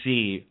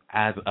ABC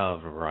as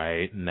of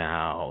right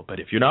now.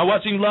 But if you're not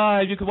watching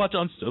live, you can watch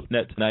on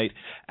SoapNet tonight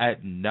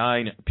at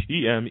 9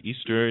 p.m.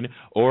 Eastern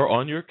or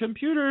on your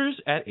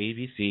computers at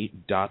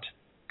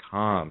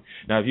abc.com.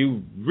 Now, if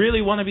you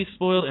really want to be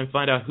spoiled and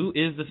find out who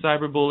is the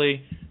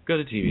cyberbully, go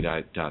to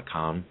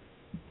tv.com,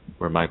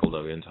 where Michael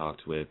Logan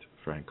talked with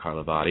Frank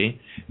Carlovati,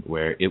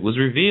 where it was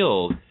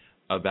revealed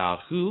about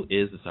who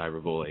is the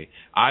cyberbully.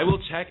 I will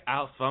check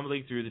out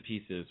Fumbling Through the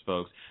Pieces,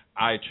 folks.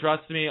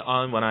 Trust me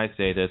on when I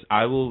say this.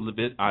 I will look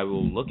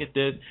at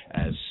this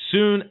as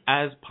soon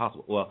as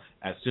possible. Well,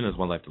 as soon as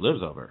One Life to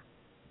Live's over.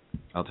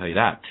 I'll tell you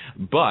that.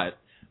 But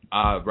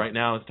right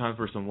now it's time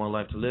for some One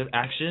Life to Live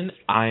action.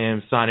 I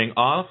am signing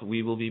off.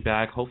 We will be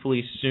back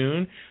hopefully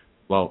soon.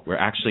 Well, we're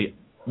actually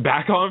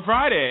back on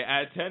Friday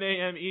at 10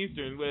 a.m.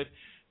 Eastern with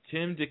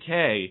Tim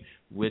DeKay,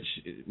 which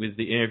was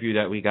the interview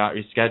that we got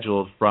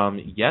rescheduled from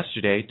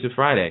yesterday to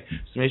Friday.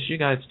 So make sure you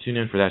guys tune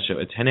in for that show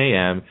at 10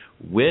 a.m.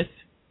 with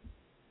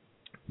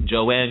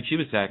Joanne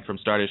Kubicek from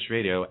Stardust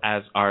Radio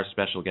as our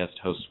special guest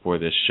host for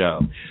this show.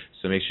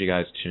 So make sure you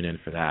guys tune in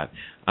for that.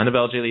 I'm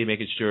Annabelle J. Lee,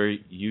 making sure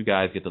you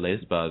guys get the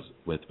latest buzz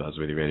with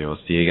BuzzWorthy Radio. We'll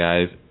see you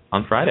guys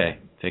on Friday.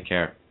 Take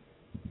care.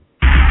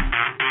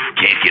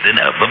 can't get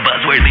enough of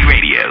Buzzworthy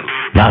Radio.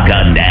 Log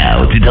on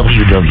now to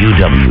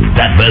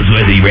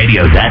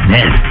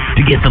www.buzzworthyradio.net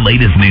to get the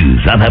latest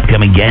news on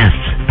upcoming guests,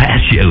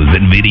 past shows,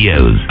 and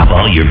videos of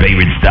all your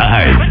favorite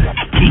stars.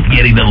 Keep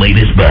getting the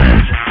latest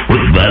buzz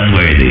with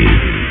Buzzworthy.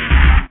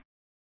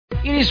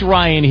 It is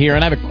Ryan here,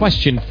 and I have a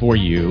question for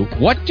you.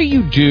 What do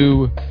you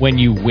do when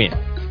you win?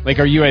 Like,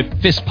 are you a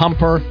fist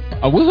pumper,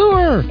 a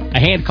woohooer, a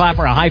hand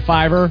clapper, a high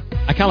fiver?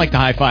 I kind of like the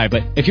high five,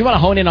 but if you want to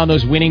hone in on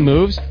those winning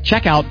moves,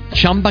 check out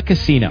Chumba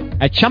Casino.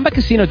 At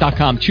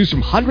ChumbaCasino.com, choose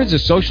from hundreds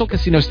of social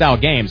casino-style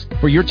games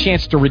for your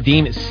chance to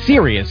redeem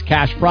serious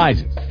cash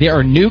prizes. There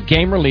are new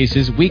game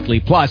releases weekly,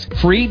 plus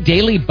free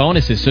daily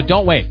bonuses, so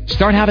don't wait.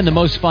 Start having the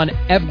most fun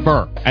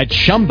ever at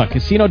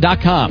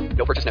ChumbaCasino.com.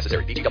 No purchase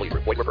necessary. VGW.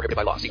 Void where prohibited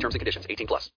by law. See terms and conditions. 18+.